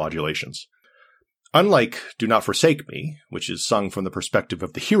subtle modulations. Unlike Do Not Forsake Me, which is sung from the perspective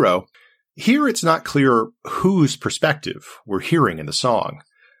of the hero, here it's not clear whose perspective we're hearing in the song.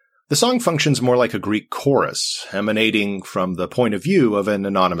 The song functions more like a Greek chorus, emanating from the point of view of an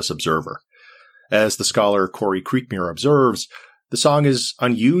anonymous observer. As the scholar Corey Creekmere observes, the song is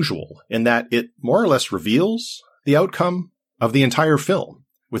unusual in that it more or less reveals the outcome of the entire film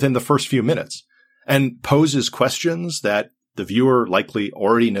within the first few minutes, and poses questions that the viewer likely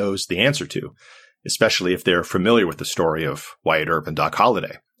already knows the answer to, especially if they're familiar with the story of Wyatt Earp and Doc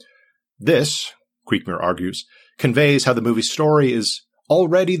Holliday. This, Creekmere argues, conveys how the movie's story is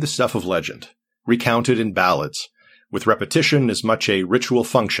already the stuff of legend, recounted in ballads, with repetition as much a ritual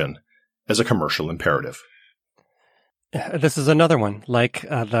function as a commercial imperative. This is another one, like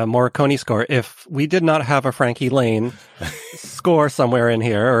the Morricone score. If we did not have a Frankie Laine score somewhere in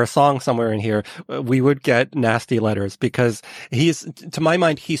here, or a song somewhere in here, we would get nasty letters, because he's, to my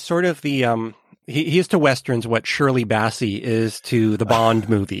mind, he's sort of the, he is to Westerns what Shirley Bassey is to the Bond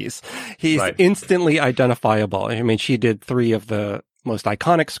movies. He's right. Instantly identifiable. I mean, she did 3 of the most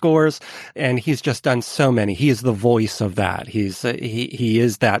iconic scores, and he's just done so many. He is the voice of that. He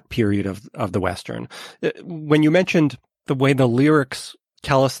is that period of the Western. When you mentioned the way the lyrics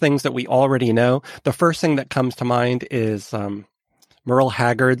tell us things that we already know, the first thing that comes to mind is Merle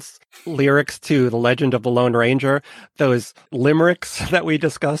Haggard's lyrics to The Legend of the Lone Ranger, those limericks that we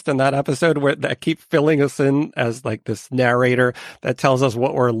discussed in that episode that keep filling us in as like this narrator that tells us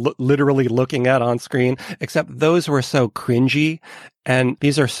what we're literally looking at on screen, except those were so cringy and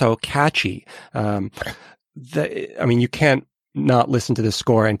these are so catchy. You can't not listen to the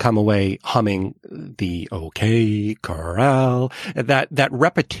score and come away humming the OK Corral. That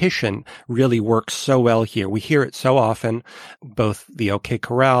repetition really works so well here. We hear it so often, both the OK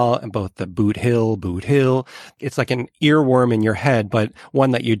Corral and both the Boot Hill, Boot Hill. It's like an earworm in your head, but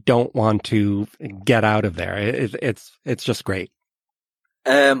one that you don't want to get out of there. It's just great.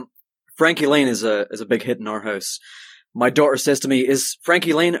 Frankie Laine is a big hit in our house. My daughter says to me, "Is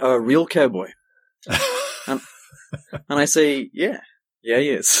Frankie Laine a real cowboy?" And I say, yeah, he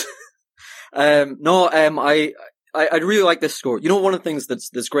is. I really like this score. You know, one of the things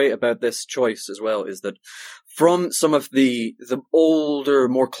that's great about this choice as well is that from some of the older,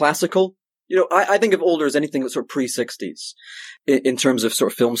 more classical, you know, I think of older as anything that's sort of pre-60s in terms of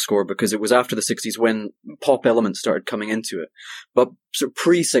sort of film score, because it was after the 60s when pop elements started coming into it. But sort of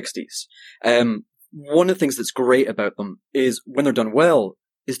pre-60s, one of the things that's great about them is, when they're done well,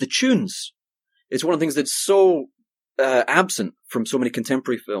 is the tunes. It's one of the things that's so absent from so many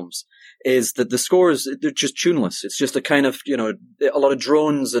contemporary films, is that the scores, they're just tuneless. It's just a kind of, a lot of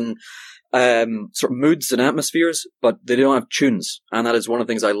drones and sort of moods and atmospheres, but they don't have tunes. And that is one of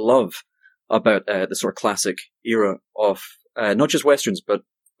the things I love about the sort of classic era of not just Westerns, but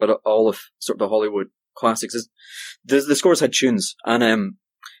all of sort of the Hollywood classics. Is the scores had tunes, and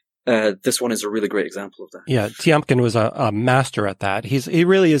this one is a really great example of that. Yeah, Tiomkin was a master at that. He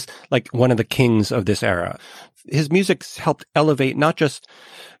really is like one of the kings of this era. His music's helped elevate not just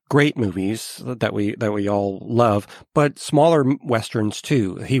great movies that we all love, but smaller Westerns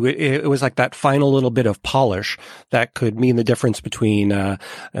too. It was like that final little bit of polish that could mean the difference between an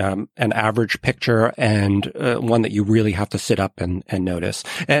average picture and one that you really have to sit up and notice.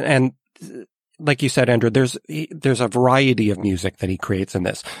 And like you said, Andrew, there's a variety of music that he creates in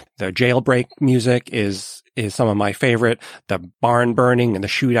this. The jailbreak music is some of my favorite. The barn burning and the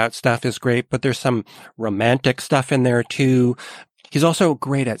shootout stuff is great, but there's some romantic stuff in there too. He's also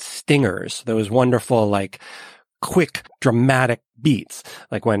great at stingers, those wonderful, like, quick, dramatic beats,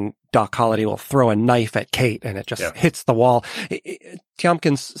 like when Doc Holliday will throw a knife at Kate and it just hits the wall.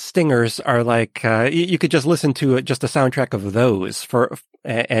 Tiomkin's stingers are like, you could just listen to just a soundtrack of those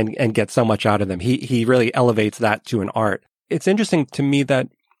and get so much out of them. He really elevates that to an art. It's interesting to me that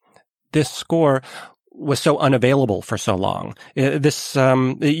this score was so unavailable for so long.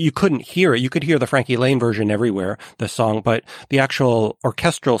 You couldn't hear it. You could hear the Frankie Lane version everywhere, the song, but the actual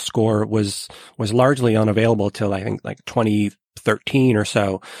orchestral score was largely unavailable till I think like 2013 or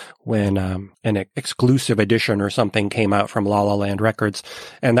so, when an exclusive edition or something came out from La La Land Records.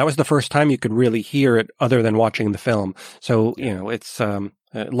 And that was the first time you could really hear it other than watching the film. So, it's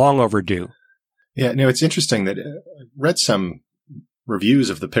long overdue. Yeah, no, it's interesting that I read some reviews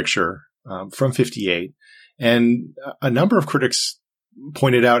of the picture from 58, and a number of critics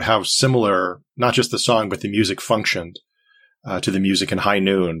pointed out how similar, not just the song, but the music functioned to the music in High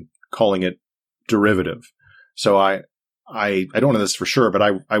Noon, calling it derivative. So I don't know this for sure, but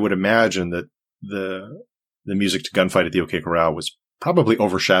I would imagine that the music to Gunfight at the OK Corral was probably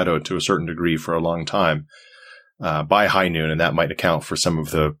overshadowed to a certain degree for a long time by High Noon, and that might account for some of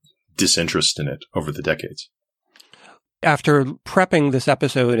the disinterest in it over the decades. After prepping this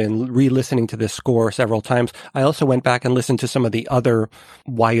episode and re-listening to this score several times, I also went back and listened to some of the other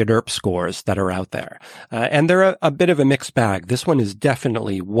Wyatt Earp scores that are out there. And they're a bit of a mixed bag. This one is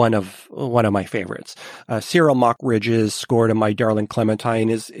definitely one of my favorites. Cyril Mockridge's score to My Darling Clementine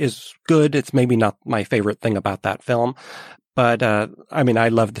is good. It's maybe not my favorite thing about that film. But, I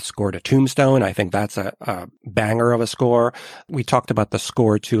love the score to Tombstone. I think that's a banger of a score. We talked about the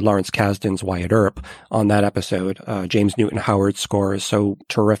score to Lawrence Kasdan's Wyatt Earp on that episode. James Newton Howard's score is so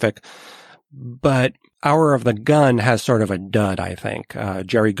terrific. But Hour of the Gun has sort of a dud, I think.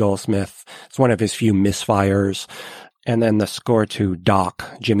 Jerry Goldsmith, it's one of his few misfires. And then the score to Doc,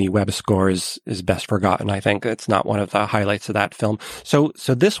 Jimmy Webb's score is best forgotten. I think it's not one of the highlights of that film. So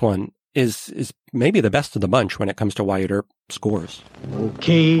this one is maybe the best of the bunch when it comes to Wyatt Earp scores.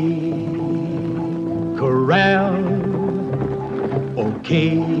 Okay, Corral.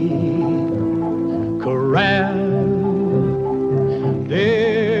 Okay, Corral.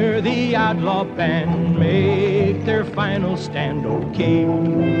 They're the outlaw band, make their final stand. Okay,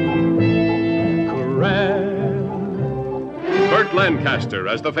 Corral. Burt Lancaster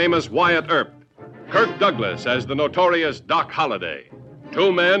as the famous Wyatt Earp. Kirk Douglas as the notorious Doc Holliday.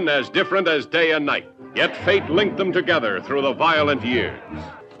 Two men as different as day and night, yet fate linked them together through the violent years.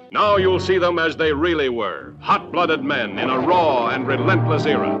 Now you'll see them as they really were, hot-blooded men in a raw and relentless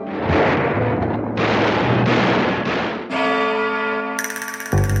era.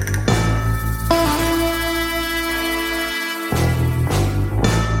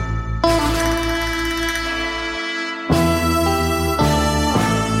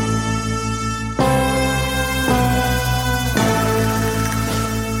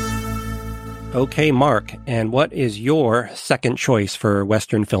 Okay, Mark, and what is your second choice for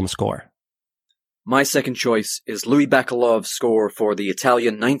Western film score? My second choice is Louis Bacalov's score for the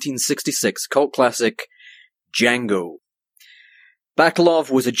Italian 1966 cult classic, Django.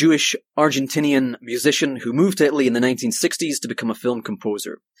 Bacalov was a Jewish Argentinian musician who moved to Italy in the 1960s to become a film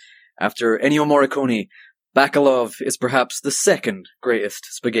composer. After Ennio Morricone, Bacalov is perhaps the second greatest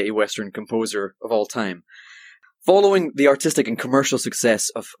spaghetti western composer of all time. Following the artistic and commercial success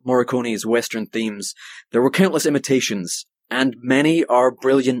of Morricone's Western themes, there were countless imitations, and many are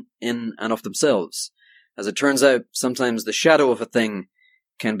brilliant in and of themselves. As it turns out, sometimes the shadow of a thing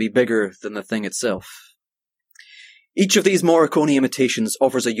can be bigger than the thing itself. Each of these Morricone imitations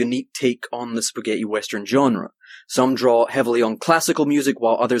offers a unique take on the spaghetti western genre. Some draw heavily on classical music,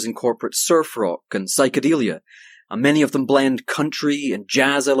 while others incorporate surf rock and psychedelia, and many of them blend country and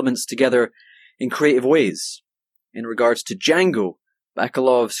jazz elements together in creative ways. In regards to Django,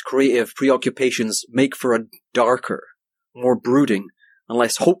 Bakalov's creative preoccupations make for a darker, more brooding, and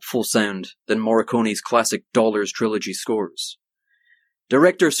less hopeful sound than Morricone's classic Dollars trilogy scores.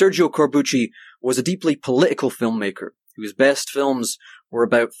 Director Sergio Corbucci was a deeply political filmmaker whose best films were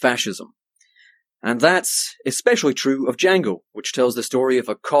about fascism. And that's especially true of Django, which tells the story of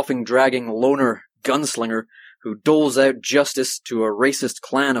a coughing, dragging loner gunslinger who doles out justice to a racist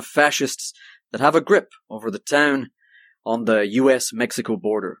clan of fascists that have a grip over the town on the US-Mexico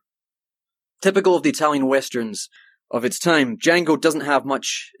border. Typical of the Italian westerns of its time, Django doesn't have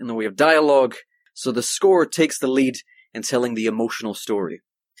much in the way of dialogue, so the score takes the lead in telling the emotional story.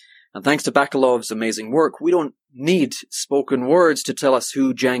 And thanks to Bakalov's amazing work, we don't need spoken words to tell us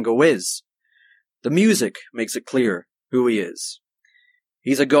who Django is. The music makes it clear who he is.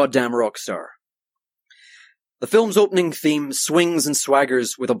 He's a goddamn rock star. The film's opening theme swings and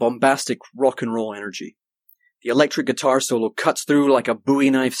swaggers with a bombastic rock and roll energy. The electric guitar solo cuts through like a bowie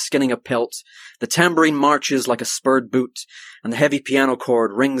knife skinning a pelt, the tambourine marches like a spurred boot, and the heavy piano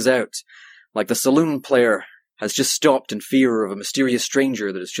chord rings out like the saloon player has just stopped in fear of a mysterious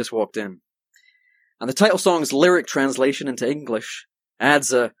stranger that has just walked in. And the title song's lyric translation into English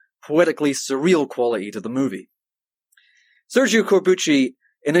adds a poetically surreal quality to the movie. Sergio Corbucci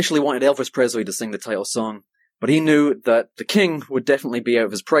initially wanted Elvis Presley to sing the title song, but he knew that the king would definitely be out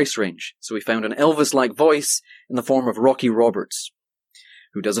of his price range, so he found an Elvis-like voice in the form of Rocky Roberts,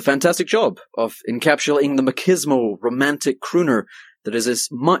 who does a fantastic job of encapsulating the machismo, romantic crooner that is as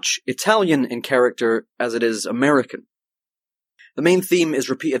much Italian in character as it is American. The main theme is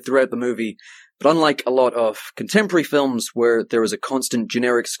repeated throughout the movie, but unlike a lot of contemporary films where there is a constant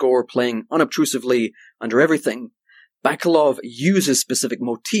generic score playing unobtrusively under everything, Bacalov uses specific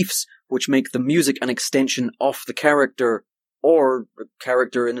motifs which make the music an extension of the character, or a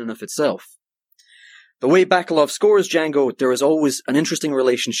character in and of itself. The way Bacalov scores Django, there is always an interesting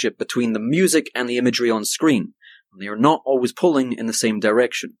relationship between the music and the imagery on screen. They are not always pulling in the same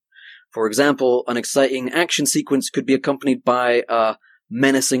direction. For example, an exciting action sequence could be accompanied by a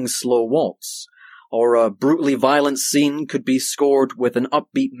menacing slow waltz, or a brutally violent scene could be scored with an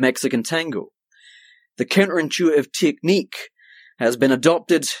upbeat Mexican tango. The counterintuitive technique has been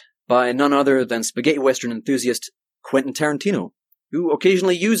adopted by none other than spaghetti western enthusiast Quentin Tarantino, who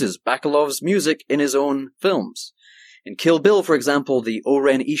occasionally uses Bakalov's music in his own films. In Kill Bill, for example, the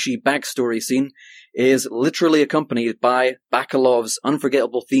Oren Ishii backstory scene is literally accompanied by Bakalov's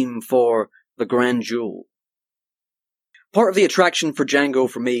unforgettable theme for The Grand Jewel. Part of the attraction for Django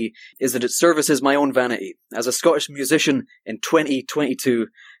for me is that it services my own vanity as a Scottish musician in 2022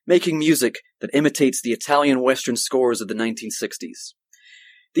 making music that imitates the Italian Western scores of the 1960s.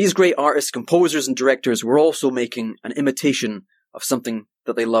 These great artists, composers, and directors were also making an imitation of something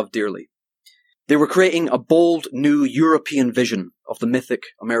that they loved dearly. They were creating a bold, new European vision of the mythic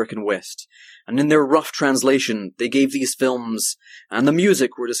American West, and in their rough translation, they gave these films, and the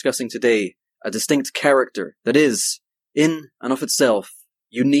music we're discussing today, a distinct character that is, in and of itself,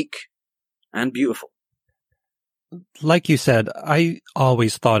 unique and beautiful. Like you said, I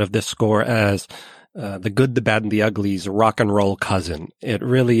always thought of this score as The Good, the Bad, and the Ugly's rock and roll cousin. It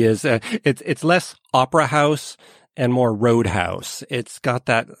really is. It's less opera house and more roadhouse. It's got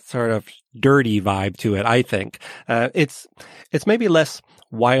that sort of dirty vibe to it, I think. It's maybe less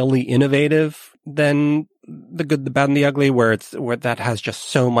wildly innovative than The Good, the Bad, and the Ugly, where that has just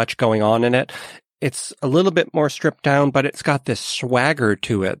so much going on in it. It's a little bit more stripped down, but it's got this swagger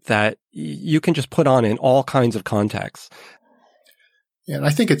to it that you can just put on in all kinds of contexts. Yeah, and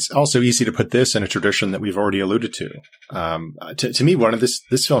I think it's also easy to put this in a tradition that we've already alluded to. To me,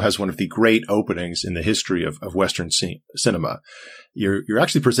 this film has one of the great openings in the history of Western cinema. You're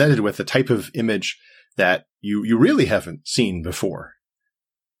actually presented with a type of image that you really haven't seen before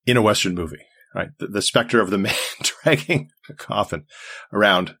in a Western movie, right? The specter of the man dragging a coffin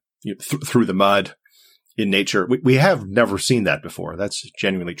around through the mud in nature. We have never seen that before. That's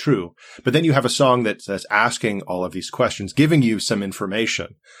genuinely true. But then you have a song that's asking all of these questions, giving you some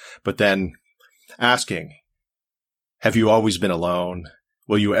information, but then asking, have you always been alone?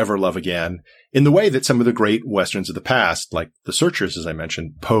 Will you ever love again? In the way that some of the great Westerns of the past, like The Searchers, as I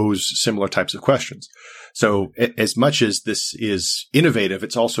mentioned, pose similar types of questions. So as much as this is innovative,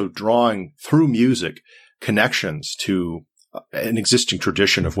 it's also drawing through music connections to an existing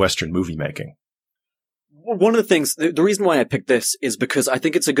tradition of Western movie making. One of the things, the reason why I picked this is because I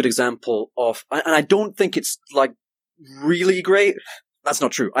think it's a good example of, and I don't think it's like really great. That's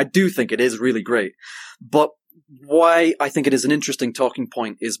not true. I do think it is really great. But why I think it is an interesting talking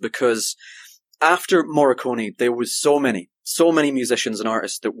point is because after Morricone, there was so many musicians and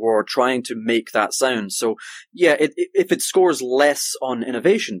artists that were trying to make that sound. So yeah, if it scores less on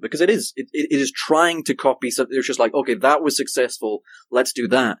innovation, because it is trying to copy something, it's just like, okay, that was successful, let's do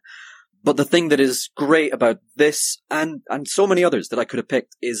that. But the thing that is great about this and so many others that I could have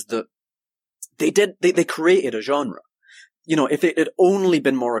picked is that they created a genre. You know, if it had only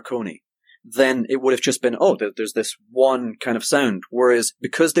been Morricone, then it would have just been, oh, there's this one kind of sound. Whereas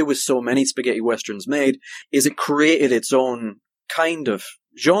because there was so many spaghetti westerns made, it created its own kind of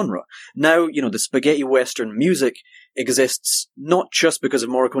genre. Now, you know, the spaghetti western music exists not just because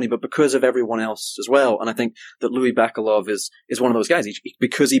of Morricone, but because of everyone else as well. And I think that Louis Bacalov is one of those guys,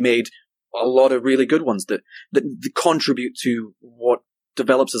 because he made a lot of really good ones that contribute to what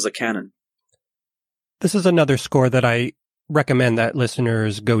develops as a canon. This is another score that I recommend that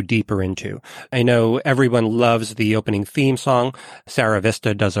listeners go deeper into. I know everyone loves the opening theme song. Sarah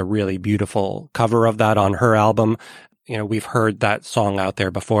Vista does a really beautiful cover of that on her album. You know, we've heard that song out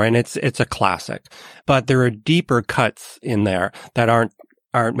there before, and it's a classic. But there are deeper cuts in there that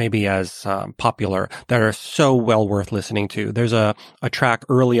aren't maybe as popular, that are so well worth listening to. There's a track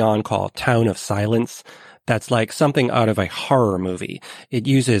early on called Town of Silence that's like something out of a horror movie. It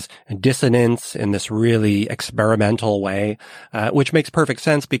uses dissonance in this really experimental way, which makes perfect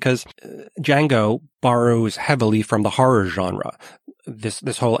sense because Django borrows heavily from the horror genre.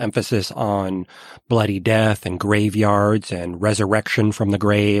 This whole emphasis on bloody death and graveyards and resurrection from the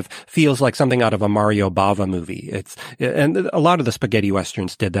grave feels like something out of a Mario Bava movie. And a lot of the spaghetti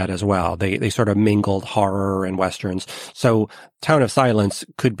westerns did that as well. They sort of mingled horror and westerns. So Town of Silence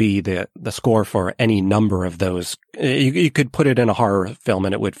could be the score for any number of those. You could put it in a horror film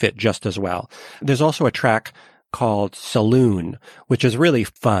and it would fit just as well. There's also a track called Saloon, which is really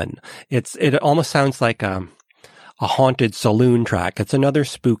fun. It almost sounds like a haunted saloon track. It's another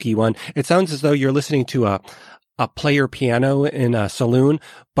spooky one. It sounds as though you're listening to a player piano in a saloon,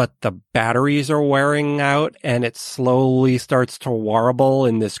 but the batteries are wearing out and it slowly starts to warble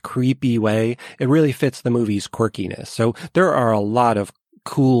in this creepy way. It really fits the movie's quirkiness. So there are a lot of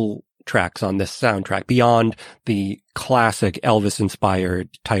cool tracks on this soundtrack beyond the classic Elvis-inspired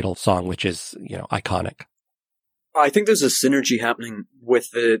title song, which is, you know, iconic. I think there's a synergy happening with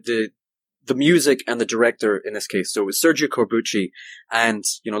the music and the director in this case. So it was Sergio Corbucci and,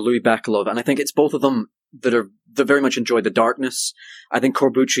 you know, Louis Bacalov. And I think it's both of them that very much enjoy the darkness. I think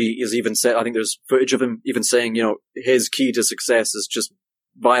Corbucci is even said, I think there's footage of him even saying, you know, his key to success is just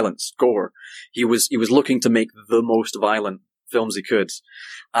violence, gore. He was looking to make the most violent films he could.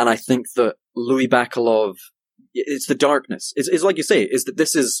 And I think that Louis Bacalov, it's the darkness. It's like you say, is that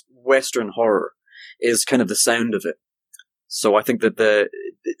this is Western horror, is kind of the sound of it. So I think that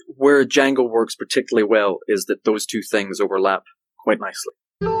where Django works particularly well is that those two things overlap quite nicely.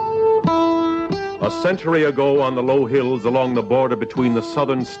 A century ago, on the low hills along the border between the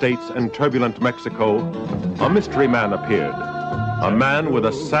southern states and turbulent Mexico, a mystery man appeared. A man with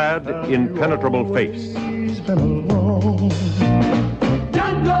a sad, impenetrable face. He's been alone.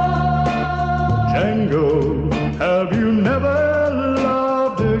 Django, have you never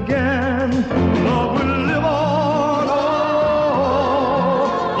loved again? Love will live on,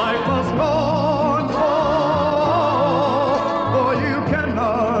 life must go on, for you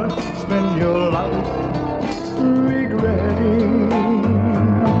cannot spend your life regretting.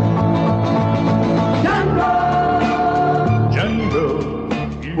 Django,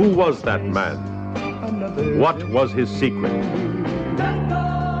 Who was that man? What was his secret?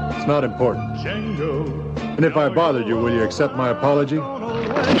 It's not important. And if I bothered you, will you accept my apology? He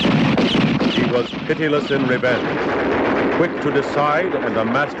was pitiless in revenge, quick to decide and a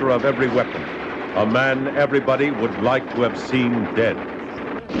master of every weapon. A man everybody would like to have seen dead.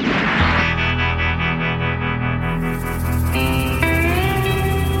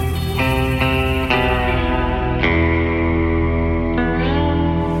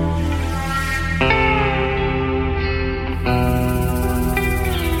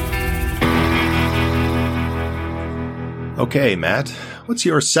 Okay, Matt, what's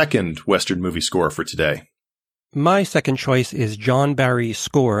your second Western movie score for today? My second choice is John Barry's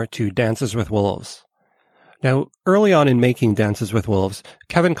score to Dances with Wolves. Now, early on in making Dances with Wolves,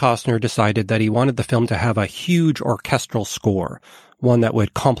 Kevin Costner decided that he wanted the film to have a huge orchestral score, one that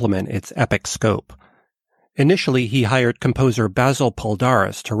would complement its epic scope. Initially, he hired composer Basil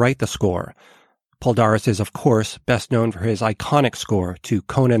Poldaris to write the score. Poldaris is, of course, best known for his iconic score to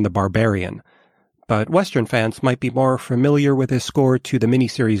Conan the Barbarian, but Western fans might be more familiar with his score to the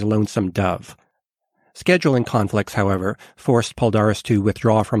miniseries Lonesome Dove. Scheduling conflicts, however, forced Poldaris to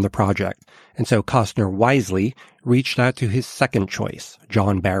withdraw from the project, and so Costner wisely reached out to his second choice,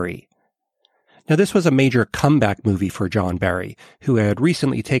 John Barry. Now, this was a major comeback movie for John Barry, who had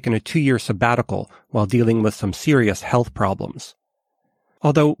recently taken a 2-year sabbatical while dealing with some serious health problems.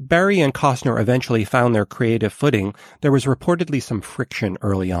 Although Barry and Costner eventually found their creative footing, there was reportedly some friction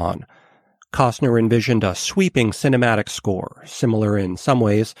early on. Costner envisioned a sweeping cinematic score, similar in some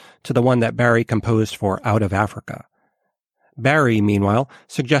ways to the one that Barry composed for Out of Africa. Barry, meanwhile,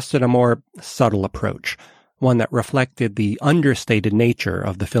 suggested a more subtle approach, one that reflected the understated nature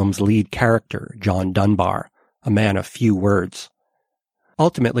of the film's lead character, John Dunbar, a man of few words.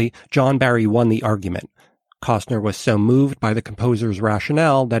 Ultimately, John Barry won the argument. Costner was so moved by the composer's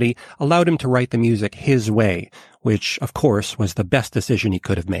rationale that he allowed him to write the music his way, which, of course, was the best decision he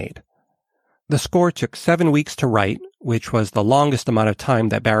could have made. The score took 7 weeks to write, which was the longest amount of time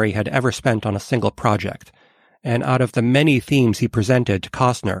that Barry had ever spent on a single project. And out of the many themes he presented to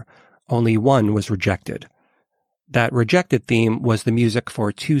Costner, only one was rejected. That rejected theme was the music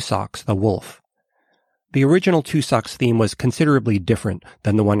for Two Socks, the Wolf. The original Two Socks theme was considerably different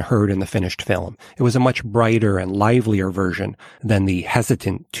than the one heard in the finished film. It was a much brighter and livelier version than the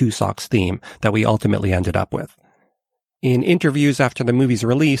hesitant Two Socks theme that we ultimately ended up with. In interviews after the movie's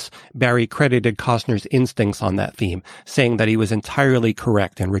release, Barry credited Costner's instincts on that theme, saying that he was entirely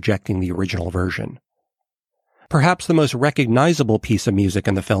correct in rejecting the original version. Perhaps the most recognizable piece of music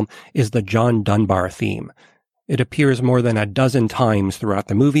in the film is the John Dunbar theme. It appears more than a dozen times throughout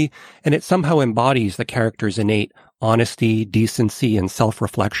the movie, and it somehow embodies the character's innate honesty, decency, and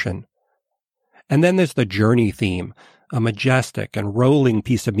self-reflection. And then there's the Journey theme, a majestic and rolling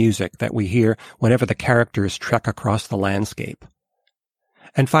piece of music that we hear whenever the characters trek across the landscape.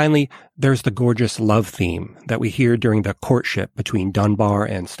 And finally, there's the gorgeous love theme that we hear during the courtship between Dunbar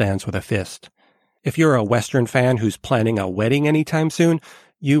and Stands with a Fist. If you're a Western fan who's planning a wedding anytime soon,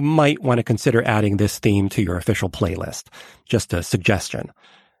 you might want to consider adding this theme to your official playlist. Just a suggestion.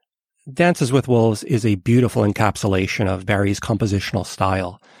 Dances with Wolves is a beautiful encapsulation of Barry's compositional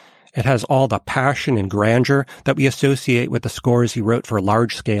style. It has all the passion and grandeur that we associate with the scores he wrote for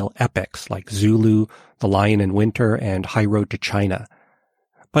large-scale epics like Zulu, The Lion in Winter, and High Road to China.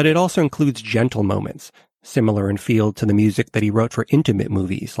 But it also includes gentle moments, similar in feel to the music that he wrote for intimate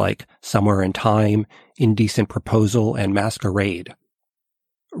movies like Somewhere in Time, Indecent Proposal, and Masquerade.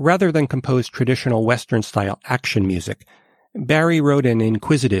 Rather than compose traditional Western-style action music, Barry wrote an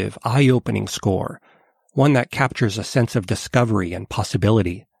inquisitive, eye-opening score, one that captures a sense of discovery and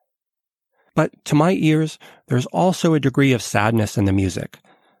possibility. But to my ears, there's also a degree of sadness in the music,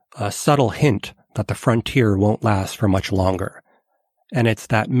 a subtle hint that the frontier won't last for much longer. And it's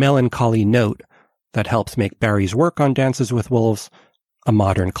that melancholy note that helps make Barry's work on Dances with Wolves a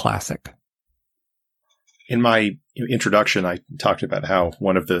modern classic. In my introduction, I talked about how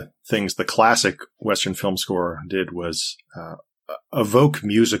one of the things the classic Western film score did was evoke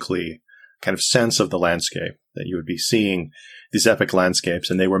musically kind of sense of the landscape, that you would be seeing these epic landscapes,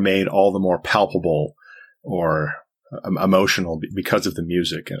 and they were made all the more palpable or emotional because of the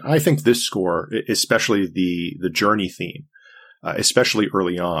music. And I think this score, especially the Journey theme, especially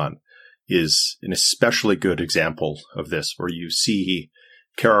early on, is an especially good example of this, where you see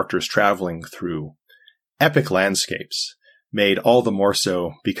characters traveling through epic landscapes, made all the more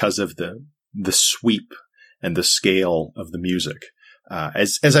so because of the sweep and the scale of the music.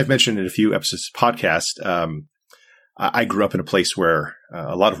 As I've mentioned in a few episodes of the podcast, I grew up in a place where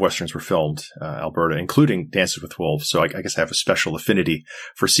a lot of Westerns were filmed, Alberta, including Dances with Wolves. So I guess I have a special affinity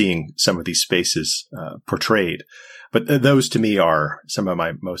for seeing some of these spaces portrayed. But those to me are some of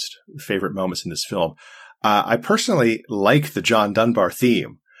my most favorite moments in this film. I personally like the John Dunbar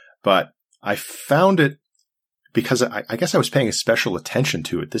theme, but I found it, because I guess I was paying a special attention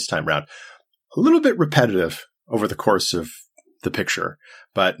to it this time around, a little bit repetitive over the course of the picture,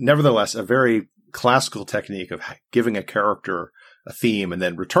 but nevertheless a very classical technique of giving a character a theme and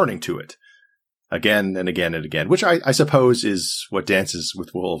then returning to it again and again and again, which I suppose is what Dances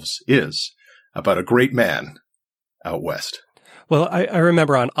with Wolves is, about a great man out west. Well, I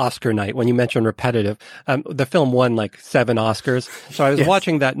remember on Oscar night, when you mentioned repetitive, the film won like 7 Oscars. So I was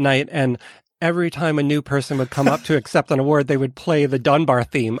watching that night, and every time a new person would come up to accept an award, they would play the Dunbar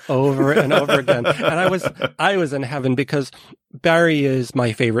theme over and over again. And I was in heaven, because Barry is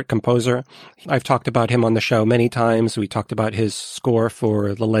my favorite composer. I've talked about him on the show many times. We talked about his score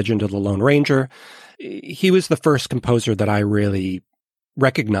for The Legend of the Lone Ranger. He was the first composer that I really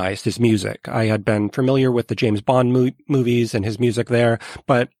recognized his music. I had been familiar with the James Bond movies and his music there,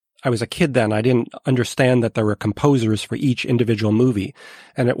 but I was a kid then. I didn't understand that there were composers for each individual movie.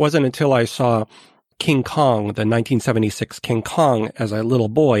 And it wasn't until I saw King Kong, the 1976 King Kong, as a little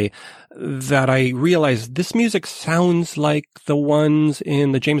boy, that I realized this music sounds like the ones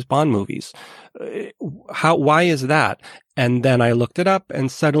in the James Bond movies. Why is that? And then I looked it up,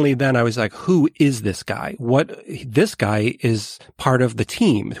 and suddenly then I was like, who is this guy? This guy is part of the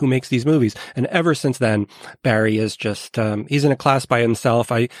team who makes these movies. And ever since then, Barry is just, he's in a class by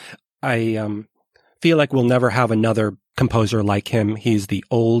himself. I feel like we'll never have another composer like him. He's the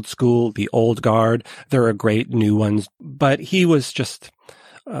old school, the old guard. There are great new ones, but he was just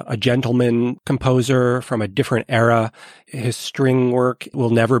a gentleman composer from a different era. His string work will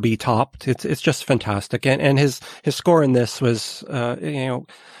never be topped. It's just fantastic. And his score in this was,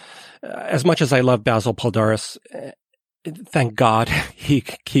 as much as I love Basil Poldaris, thank God he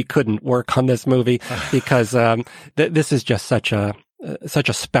couldn't work on this movie because, this is just such a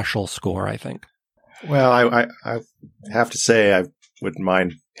special score, I think. Well, I have to say I wouldn't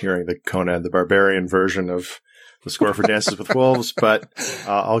mind hearing the Conan the Barbarian version of the score for Dances with Wolves, but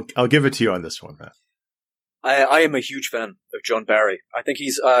I'll give it to you on this one, Matt. I am a huge fan of John Barry. I think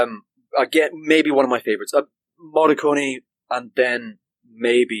he's again maybe one of my favorites. Morricone and then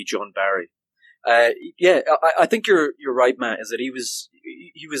maybe John Barry. I think you're right, Matt. Is that he was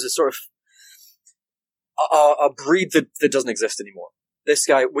a sort of a breed that doesn't exist anymore. This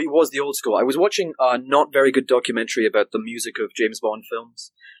guy, he was the old school. I was watching a not very good documentary about the music of James Bond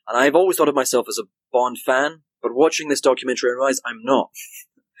films, and I've always thought of myself as a Bond fan, but watching this documentary, I realized I'm not.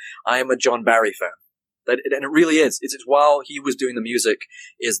 I am a John Barry fan. And it really is. It's while he was doing the music,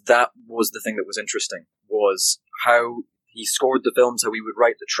 that was the thing that was interesting, was how he scored the films, how he would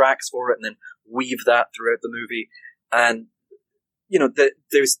write the tracks for it, and then weave that throughout the movie. And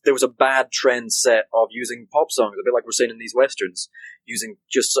there was a bad trend set of using pop songs, a bit like we're saying in these westerns, using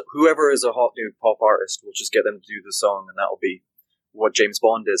just whoever is a hot new pop artist, we'll just get them to do the song, and that'll be what James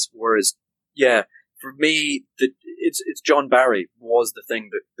Bond is. Whereas, for me, it's John Barry was the thing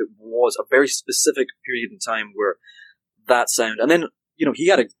that was a very specific period in time where that sound, and then he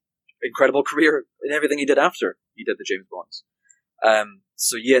had an incredible career in everything he did after he did the James Bonds.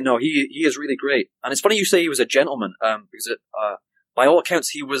 He is really great, and it's funny you say he was a gentleman, because by all accounts,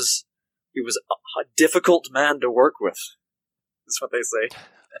 he was a difficult man to work with. That's what they say.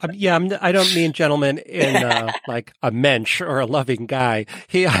 I don't mean gentleman in like a mensch or a loving guy.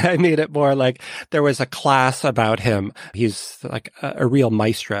 I made it more like there was a class about him. He's like a real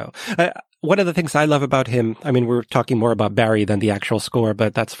maestro. One of the things I love about him, I mean, we're talking more about Barry than the actual score,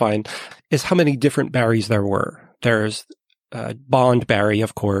 but that's fine, is how many different Barrys there were. There's Bond Barry,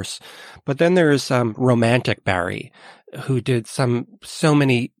 of course, but then there's Romantic Barry, who did so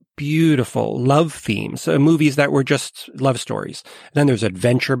many beautiful love themes, movies that were just love stories. And then there's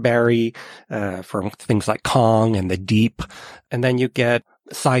Adventure Barry, from things like Kong and The Deep. And then you get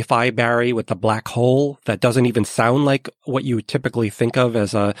Sci-Fi Barry with the black hole that doesn't even sound like what you would typically think of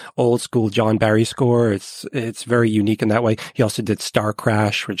as a old school John Barry score. It's very unique in that way. He also did Star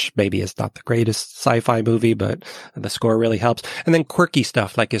Crash, which maybe is not the greatest sci-fi movie, but the score really helps. And then quirky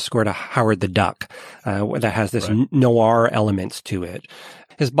stuff like his score to Howard the Duck, that has this noir elements to it.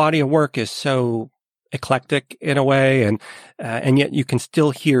 His body of work is so eclectic in a way, and yet you can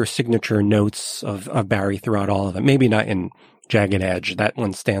still hear signature notes of Barry throughout all of them. Maybe not in Jagged Edge. That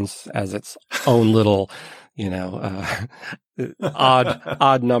one stands as its own little,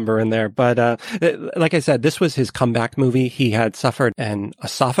 odd number in there. But like I said, this was his comeback movie. He had suffered an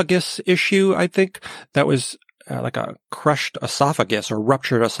esophagus issue, I think, that was like a crushed esophagus or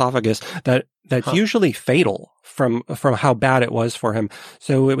ruptured esophagus that's usually fatal from how bad it was for him.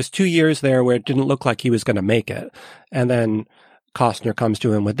 So it was 2 years there where it didn't look like he was going to make it. And then Costner comes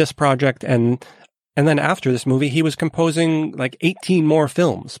to him with this project, and then after this movie, he was composing like 18 more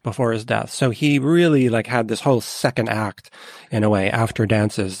films before his death. So he really like had this whole second act in a way after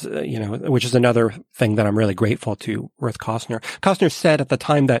Dances, which is another thing that I'm really grateful to with Costner. Costner said at the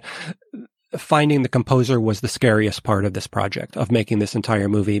time that finding the composer was the scariest part of this project, of making this entire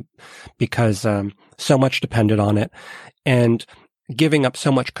movie, because so much depended on it, and giving up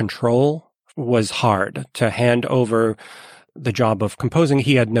so much control was hard. To hand over the job of composing,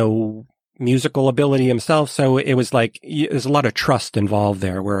 he had no musical ability himself, so it was like there's a lot of trust involved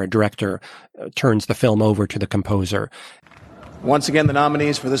there, where a director turns the film over to the composer. Once again, the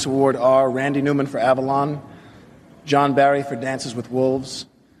nominees for this award are Randy Newman for Avalon, John Barry for Dances with Wolves,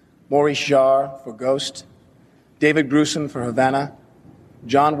 Maurice Jarre for Ghost, David Grusin for Havana,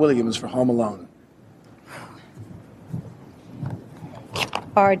 John Williams for Home Alone.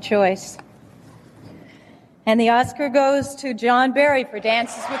 Hard choice. And the Oscar goes to John Barry for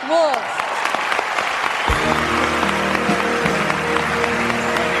Dances with Wolves.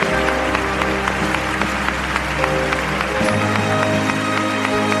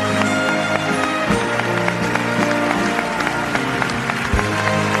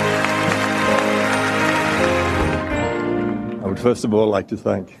 first of all like to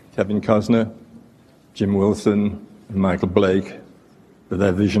thank Kevin Costner, Jim Wilson, and Michael Blake for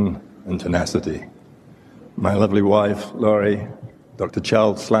their vision and tenacity. My lovely wife, Laurie, Dr.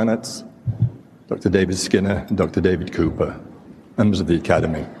 Charles Slanitz, Dr. David Skinner, and Dr. David Cooper, members of the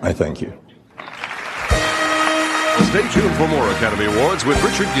Academy, I thank you. Stay tuned for more Academy Awards with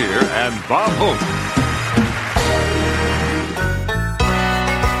Richard Gere and Bob Hope.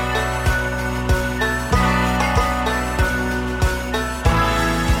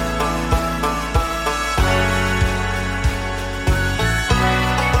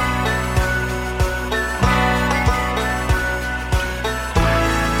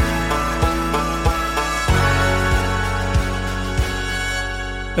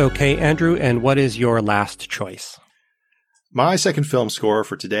 Okay, Andrew, and what is your last choice? My second film score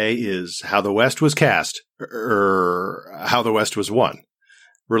for today is How the West Was Cast, How the West Was Won,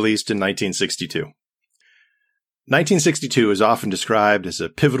 released in 1962. 1962 is often described as a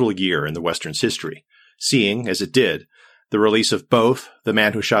pivotal year in the Western's history, seeing, as it did, the release of both The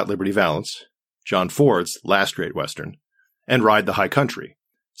Man Who Shot Liberty Valance, John Ford's last great Western, and Ride the High Country,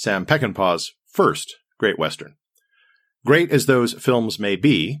 Sam Peckinpah's first great Western. Great as those films may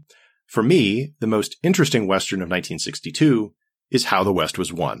be, for me, the most interesting Western of 1962 is How the West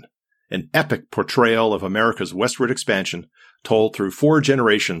Was Won, an epic portrayal of America's westward expansion told through 4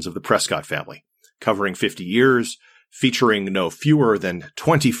 generations of the Prescott family, covering 50 years, featuring no fewer than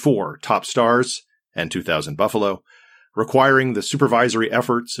 24 top stars and 2,000 buffalo, requiring the supervisory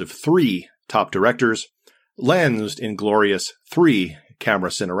efforts of 3 top directors, lensed in glorious 3-camera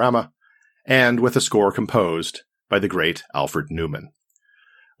cinerama, and with a score composed by the great Alfred Newman.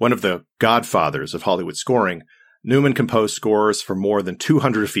 One of the godfathers of Hollywood scoring, Newman composed scores for more than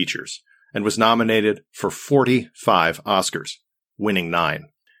 200 features and was nominated for 45 Oscars, winning 9.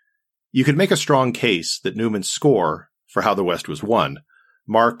 You could make a strong case that Newman's score for How the West Was Won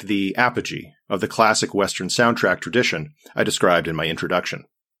marked the apogee of the classic Western soundtrack tradition I described in my introduction.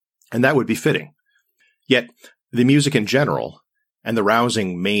 And that would be fitting. Yet, the music in general, and the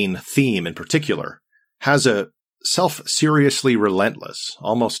rousing main theme in particular, has a self-seriously relentless,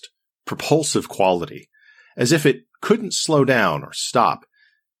 almost propulsive quality, as if it couldn't slow down or stop,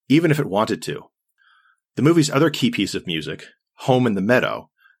 even if it wanted to. The movie's other key piece of music, Home in the Meadow,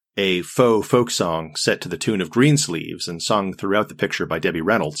 a faux folk song set to the tune of Greensleeves and sung throughout the picture by Debbie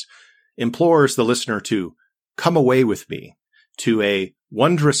Reynolds, implores the listener to come away with me to a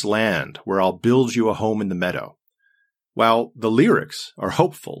wondrous land where I'll build you a home in the meadow. While the lyrics are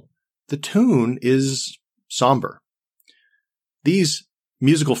hopeful, the tune is somber. These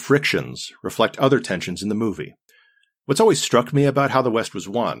musical frictions reflect other tensions in the movie. What's always struck me about How the West Was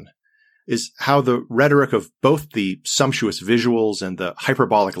Won is how the rhetoric of both the sumptuous visuals and the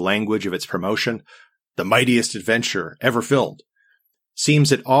hyperbolic language of its promotion, the mightiest adventure ever filmed,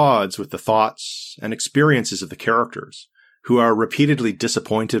 seems at odds with the thoughts and experiences of the characters, who are repeatedly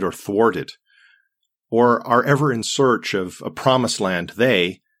disappointed or thwarted, or are ever in search of a promised land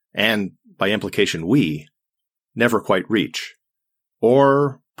they, and by implication we, never quite reach,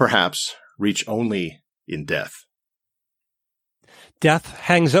 or perhaps reach only in death. Death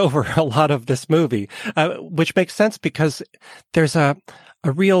hangs over a lot of this movie, which makes sense because there's a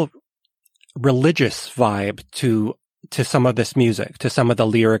real religious vibe to some of this music, to some of the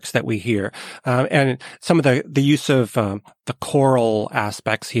lyrics that we hear, and some of the use of the choral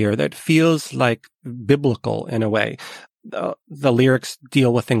aspects here that feels like biblical in a way. The lyrics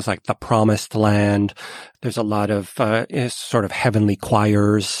deal with things like the promised land. There's a lot of sort of heavenly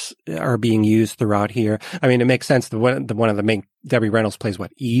choirs are being used throughout here. I mean, it makes sense that one of the main Debbie Reynolds plays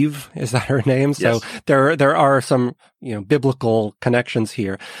Eve? Is that her name? So yes. there are some biblical connections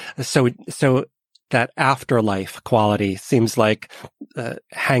here. So that afterlife quality seems like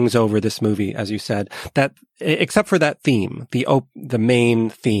hangs over this movie, as you said. That except for that theme, the main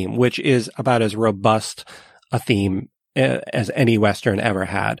theme, which is about as robust a theme as any Western ever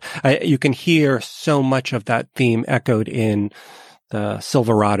had. You can hear so much of that theme echoed in the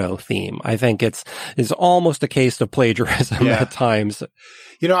Silverado theme. I think it's almost a case of plagiarism at times.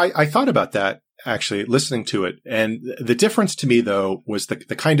 I thought about that actually listening to it. And the difference to me, though, was the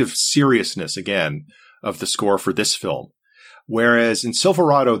kind of seriousness, again, of the score for this film. Whereas in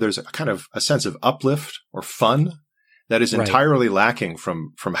Silverado, there's a kind of a sense of uplift or fun that is entirely lacking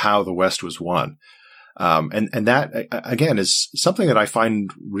from How the West Was Won. And that, again, is something that I find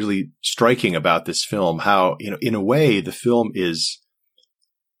really striking about this film, how, in a way, the film is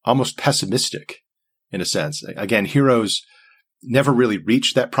almost pessimistic in a sense. Again, heroes never really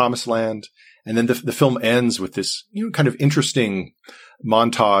reached that promised land. And then the film ends with this, kind of interesting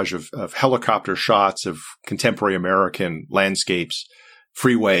montage of helicopter shots of contemporary American landscapes,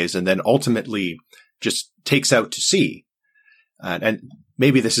 freeways, and then ultimately just takes out to sea. And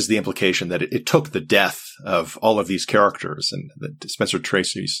maybe this is the implication that it took the death of all of these characters, and that Spencer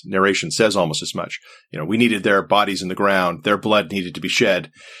Tracy's narration says almost as much. We needed their bodies in the ground, their blood needed to be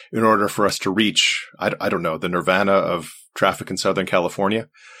shed in order for us to reach, I don't know, the nirvana of traffic in Southern California.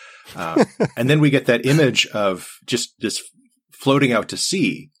 And then we get that image of just this floating out to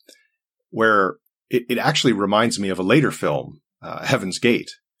sea, where it actually reminds me of a later film, Heaven's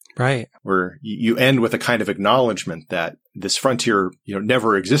Gate. Right. Where you end with a kind of acknowledgement that this frontier,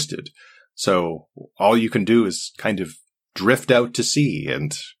 never existed. So all you can do is kind of drift out to sea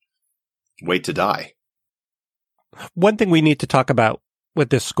and wait to die. One thing we need to talk about with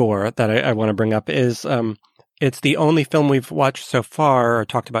this score that I want to bring up is, it's the only film we've watched so far or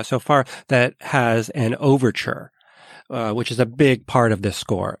talked about so far that has an overture. Which is a big part of this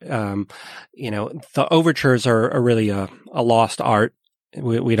score. The overtures are really a lost art.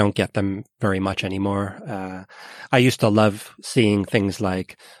 We don't get them very much anymore. I used to love seeing things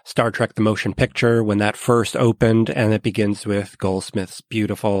like Star Trek The Motion Picture when that first opened, and it begins with Goldsmith's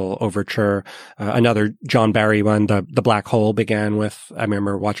beautiful overture. Another John Barry one, the Black Hole, began with, I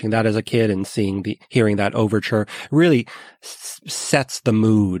remember watching that as a kid and hearing that overture really sets the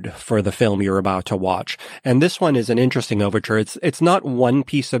mood for the film you're about to watch. And this one is an interesting overture. It's not one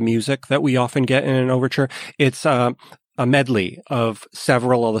piece of music that we often get in an overture. It's, a medley of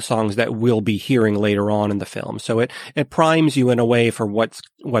several of the songs that we'll be hearing later on in the film. So it primes you in a way for what's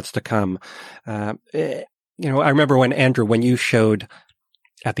to come. I remember when you showed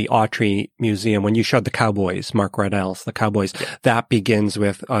at the Autry Museum, when you showed the Cowboys, Mark Rydell's The Cowboys, that begins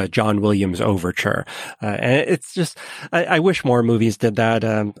with John Williams' overture. And it's just, I wish more movies did that.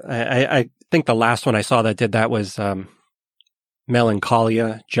 I think the last one I saw that did that was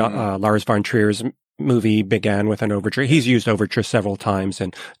Melancholia, Lars von Trier's movie began with an overture. He's used overture several times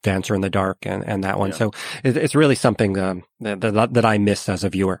in Dancer in the Dark and that one. Yeah. So it's really something that I miss as a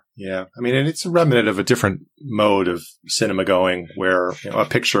viewer. Yeah. I mean, and it's a remnant of a different mode of cinema going where a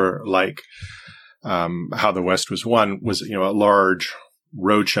picture like How the West Was Won was, a large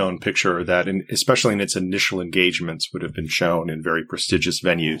road-shown picture that, especially in its initial engagements, would have been shown in very prestigious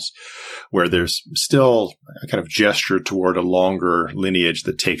venues where there's still a kind of gesture toward a longer lineage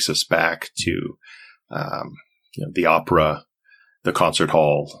that takes us back to the opera, the concert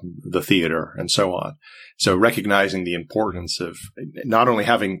hall, the theater, and so on. So recognizing the importance of not only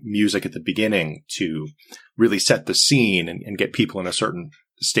having music at the beginning to really set the scene and get people in a certain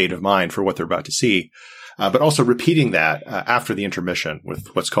state of mind for what they're about to see, but also repeating that after the intermission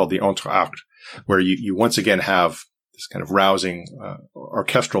with what's called the entr'acte, where you once again have this kind of rousing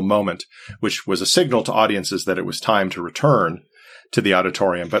orchestral moment, which was a signal to audiences that it was time to return to the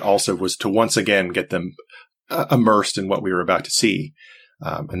auditorium, but also was to once again get them immersed in what we were about to see.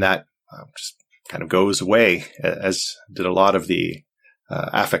 And that just kind of goes away, as did a lot of the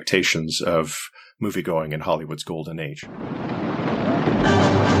affectations of moviegoing in Hollywood's golden age.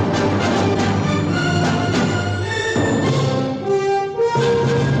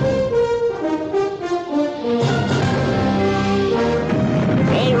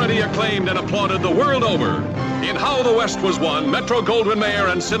 Already acclaimed and applauded the world over, in How the West Was Won, Metro-Goldwyn-Mayer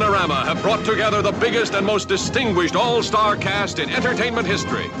and Cinerama have brought together the biggest and most distinguished all-star cast in entertainment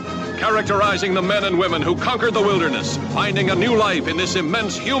history, characterizing the men and women who conquered the wilderness, finding a new life in this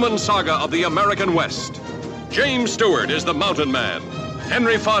immense human saga of the American West. James Stewart is the mountain man.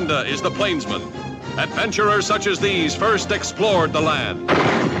 Henry Fonda is the plainsman. Adventurers such as these first explored the land.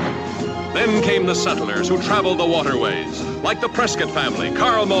 Then came the settlers who traveled the waterways, like the Prescott family,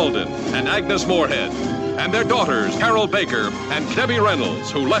 Carl Malden and Agnes Moorehead, and their daughters, Carol Baker and Debbie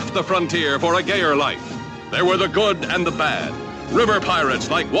Reynolds, who left the frontier for a gayer life. There were the good and the bad, river pirates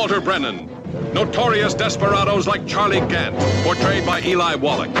like Walter Brennan, notorious desperados like Charlie Gant, portrayed by Eli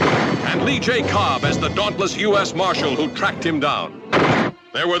Wallach, and Lee J. Cobb as the dauntless U.S. Marshal who tracked him down.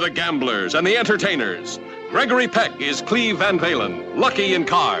 There were the gamblers and the entertainers. Gregory Peck is Cleve Van Valen, lucky in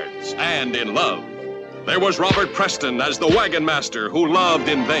cards and in love. There was Robert Preston as the wagon master who loved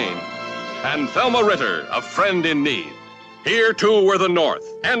in vain, and Thelma Ritter, a friend in need. Here, too, were the North,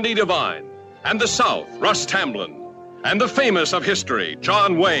 Andy Devine, and the South, Russ Tamblyn, and the famous of history,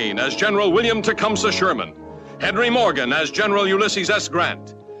 John Wayne as General William Tecumseh Sherman, Henry Morgan as General Ulysses S.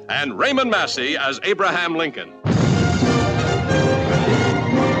 Grant, and Raymond Massey as Abraham Lincoln.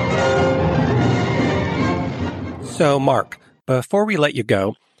 So, Mark, before we let you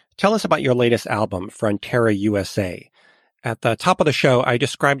go, tell us about your latest album, Frontera USA. At the top of the show, I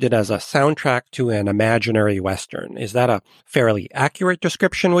described it as a soundtrack to an imaginary Western. Is that a fairly accurate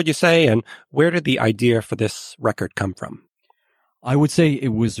description, would you say? And where did the idea for this record come from? I would say it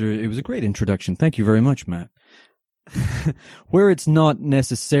was a great introduction. Thank you very much, Matt. Where it's not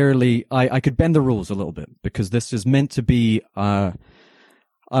necessarily, I could bend the rules a little bit, because this is meant to be a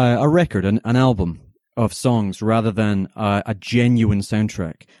record, an album of songs rather than a genuine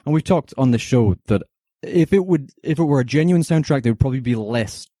soundtrack. And we've talked on the show that if it were a genuine soundtrack, there would probably be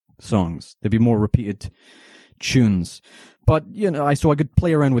less songs. There'd be more repeated tunes. But, so I could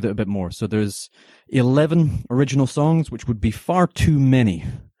play around with it a bit more. So there's 11 original songs, which would be far too many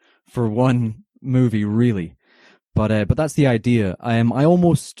for one movie, really. But that's the idea. I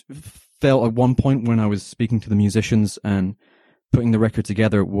almost felt at one point when I was speaking to the musicians and putting the record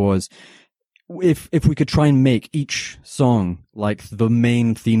together was if we could try and make each song like the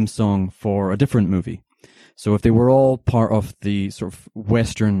main theme song for a different movie. So if they were all part of the sort of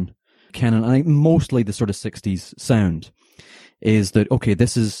Western canon, I think mostly the sort of 60s sound, is that, okay,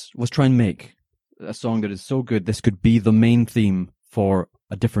 let's try and make a song that is so good, this could be the main theme for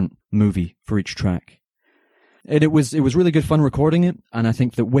a different movie for each track. And it was really good fun recording it, and I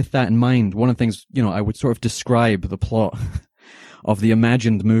think that with that in mind, one of the things, I would sort of describe the plot of the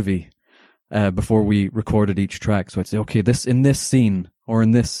imagined movie before we recorded each track. So I'd say, okay, in this scene or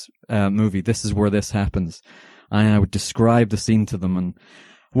in this movie, this is where this happens, and I would describe the scene to them, and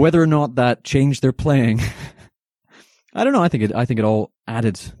whether or not that changed their playing, I don't know. I think it all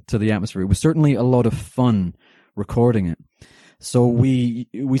added to the atmosphere. It was certainly a lot of fun recording it. So we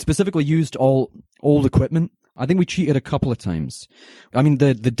specifically used all old equipment. I think we cheated a couple of times. I mean,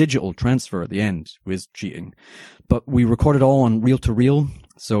 the digital transfer at the end was cheating, but we recorded all on reel-to-reel,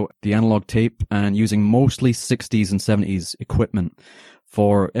 so the analog tape, and using mostly 60s and 70s equipment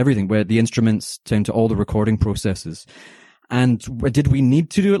for everything, where the instruments down to all the recording processes. And did we need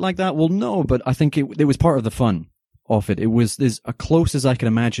to do it like that? Well, no, but I think it was part of the fun of it. It was as close as I can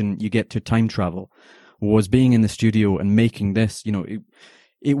imagine you get to time travel, was being in the studio and making this.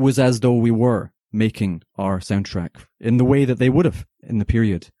 It was as though we were making our soundtrack in the way that they would have in the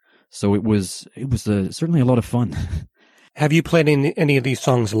period. So it was certainly a lot of fun. Have you played any of these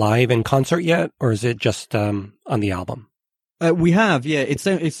songs live in concert yet, or is it just on the album? We have, yeah. It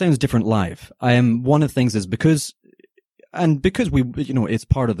sounds different live. One of the things is because we, it's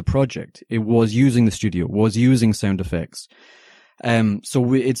part of the project. It was using the studio, was using sound effects.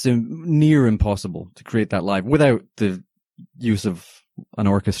 So it's near impossible to create that live without the use of an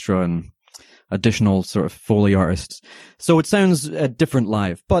orchestra and additional sort of Foley artists. So it sounds different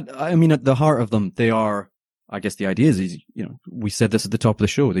live. But I mean, at the heart of them, they are, I guess the idea is, we said this at the top of the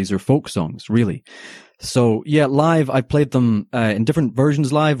show, these are folk songs, really. So yeah, live, I played them in different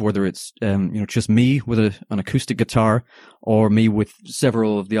versions live, whether it's, just me with an acoustic guitar or me with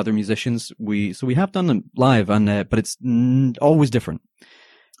several of the other musicians. We have done them live, but it's always different.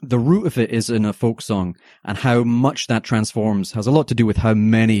 The root of it is in a folk song, and how much that transforms has a lot to do with how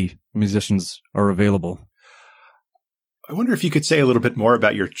many musicians are available. I wonder if you could say a little bit more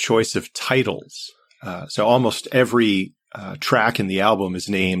about your choice of titles. So almost every track in the album is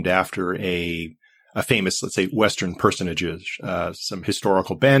named after a famous, let's say, Western personages, some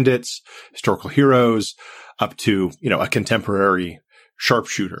historical bandits, historical heroes, up to, a contemporary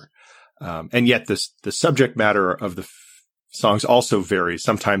sharpshooter. And yet the subject matter of the songs also varies,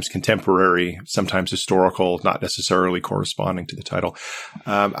 sometimes contemporary, sometimes historical, not necessarily corresponding to the title.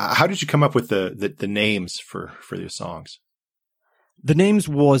 How did you come up with the names for these songs? The names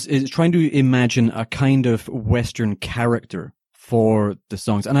is trying to imagine a kind of Western character for the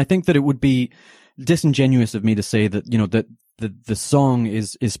songs. And I think that it would be disingenuous of me to say that, that the song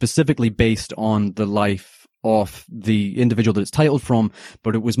is specifically based on the life of the individual that it's titled from,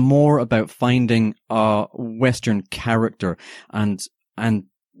 but it was more about finding a Western character and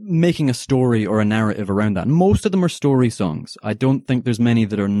making a story or a narrative around that. Most of them are story songs. I don't think there's many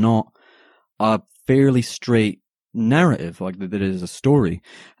that are not a fairly straight narrative, like that it is a story.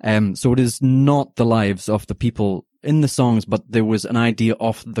 So it is not the lives of the people in the songs, but there was an idea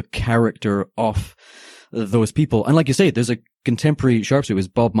of the character of those people. And like you say, there's a contemporary sharpshooter. It was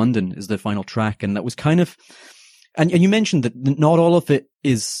Bob Munden is the final track, and that was kind of, and you mentioned that not all of it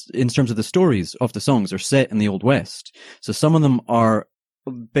is, in terms of the stories of the songs, are set in the Old West. So some of them are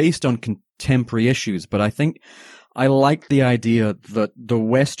based on contemporary issues, but I think I like the idea that the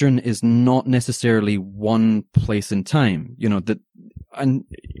Western is not necessarily one place in time, and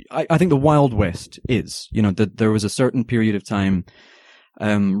I think the Wild West is, that there was a certain periund of time,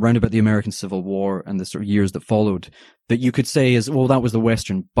 round about the American Civil War and the sort of years that followed, that you could say is, well, that was the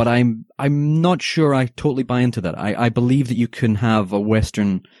Western, but I'm not sure I totally buy into that. I believe that you can have a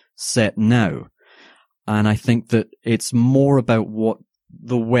Western set now. And I think that it's more about what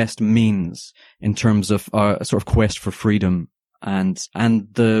the West means in terms of a sort of quest for freedom and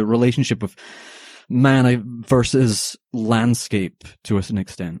the relationship of man versus landscape to an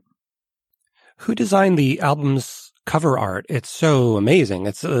extent. Who designed the album's cover art? It's so amazing.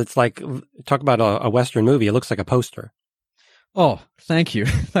 It's like, talk about a Western movie. It looks like a poster. Oh, thank you.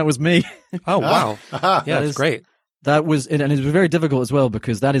 That was me. Oh, wow. Yeah, that's great. That was, and it was very difficult as well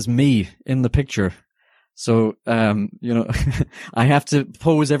because that is me in the picture. So, I have to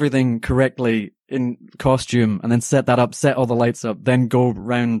pose everything correctly in costume and then set that up, set all the lights up, then go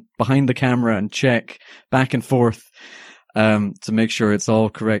round behind the camera and check back and forth, to make sure it's all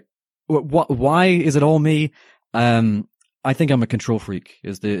correct. Why is it all me? I think I'm a control freak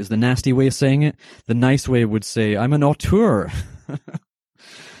is the nasty way of saying it. The nice way would say I'm an auteur.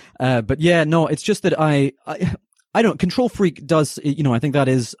 But yeah, no, it's just that I don't, control freak does, I think that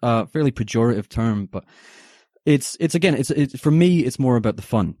is a fairly pejorative term, but it's for me, it's more about the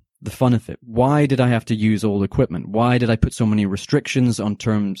fun of it. Why did I have to use old equipment? Why did I put so many restrictions on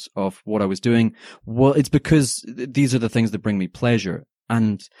terms of what I was doing? Well, it's because these are the things that bring me pleasure.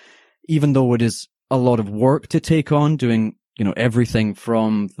 And even though it is a lot of work to take on doing, everything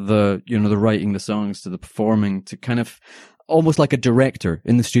from the writing the songs to the performing to kind of almost like a director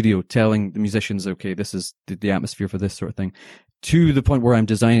in the studio telling the musicians, okay, this is the atmosphere for this sort of thing, to the point where I'm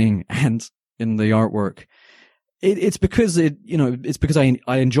designing and in the artwork. It's because it's because I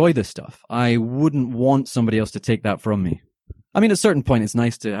enjoy this stuff. I wouldn't want somebody else to take that from me. I mean, at a certain point, it's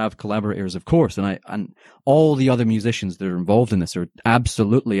nice to have collaborators, of course, and all the other musicians that are involved in this are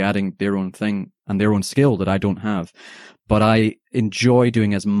absolutely adding their own thing and their own skill that I don't have. But I enjoy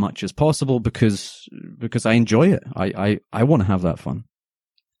doing as much as possible because I enjoy it. I want to have that fun.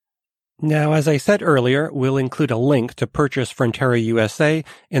 Now, as I said earlier, we'll include a link to purchase Frontera USA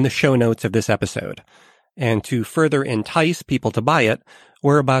in the show notes of this episode. And to further entice people to buy it,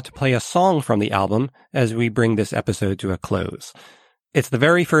 we're about to play a song from the album as we bring this episode to a close. It's the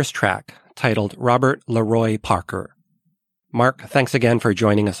very first track, titled Robert Leroy Parker. Mark, thanks again for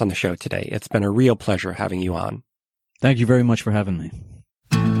joining us on the show today. It's been a real pleasure having you on. Thank you very much for having me.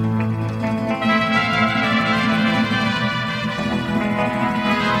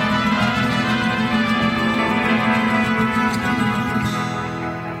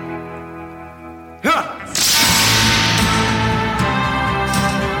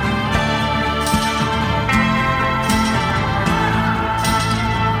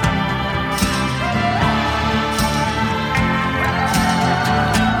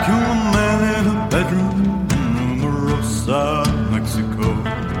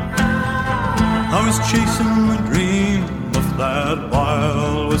 Chasing the dream of that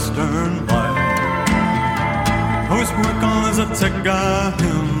wild western life. I was working as a tech guy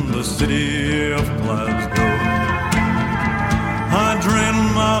in the city of Glasgow. I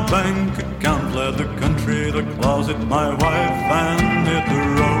drained my bank account, fled the country, the closet, my wife, and hit the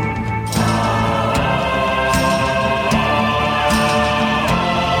road.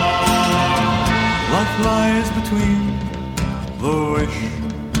 Life lies between the wish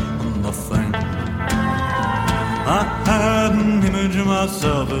and the thing. I had an image of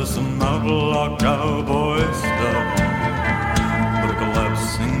myself as some outlaw cowboy stuff, but a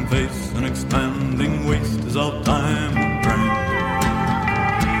collapsing face, an expanding waist is all time would bring.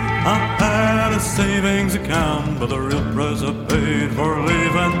 I had a savings account, but the real price I paid for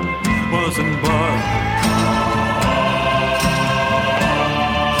leaving was in blood.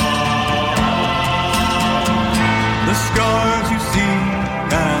 The scars you see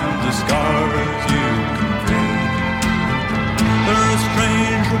and the scars you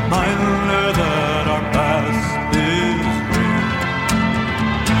strange reminder that our past is real.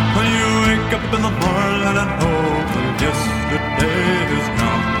 When you wake up in the morning and hope that yesterday is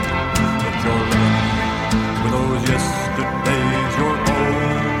gone, that you're living with those yesterdays, your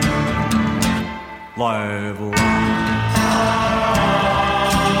own live one.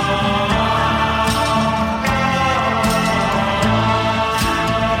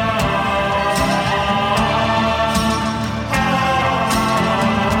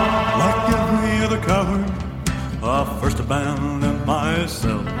 I first abandoned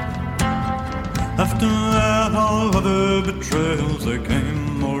myself. After that, all other betrayals, they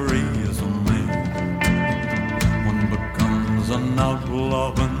came more easily. One becomes an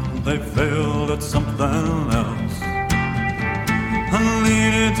outlaw when they failed at something else. I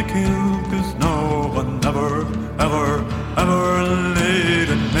needed to kill, 'cause no one ever, ever, ever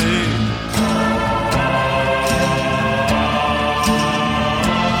needed me.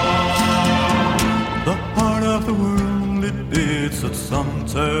 some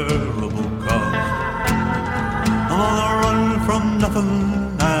terrible cause. I'm on the run from nothing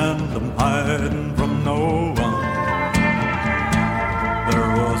and I'm hiding from no one. There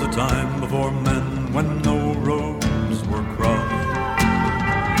was a time before men when no roads were crossed.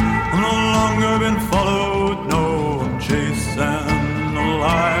 I'm no longer been followed, no, I'm chasing a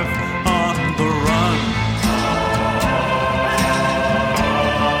life on the run.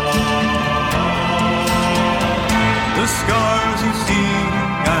 The scars you've seen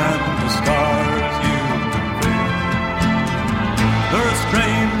and the scars you convey, they're a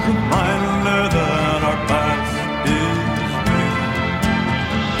strange reminder that our past is real.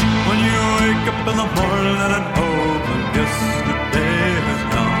 When you wake up in the morning and hope that yesterday has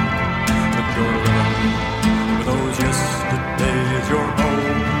gone, but you're living with those yesterdays your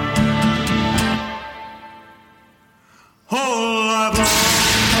own. Whole life long.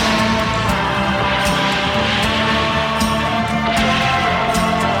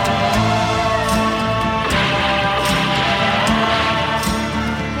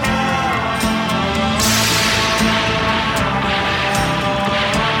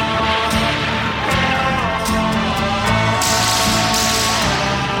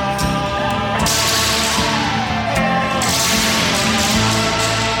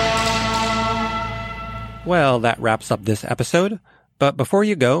 Well, that wraps up this episode. But before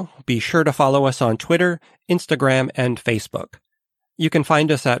you go, be sure to follow us on Twitter, Instagram, and Facebook. You can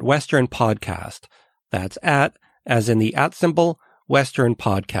find us at Western Podcast. That's at, as in the @ symbol, Western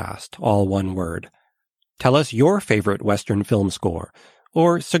Podcast, all one word. Tell us your favorite Western film score,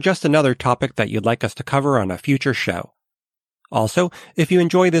 or suggest another topic that you'd like us to cover on a future show. Also, if you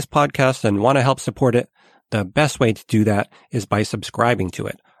enjoy this podcast and want to help support it, the best way to do that is by subscribing to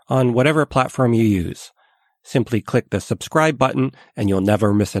it on whatever platform you use. Simply click the subscribe button and you'll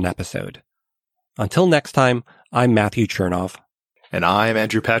never miss an episode. Until next time, I'm Matthew Chernoff. And I'm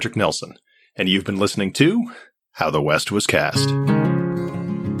Andrew Patrick Nelson. And you've been listening to How the West Was Cast.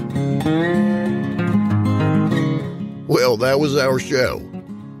 Well, that was our show.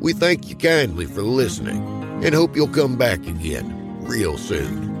 We thank you kindly for listening and hope you'll come back again real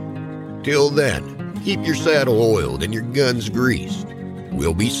soon. Till then, keep your saddle oiled and your guns greased.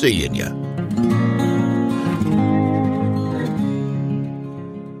 We'll be seeing you.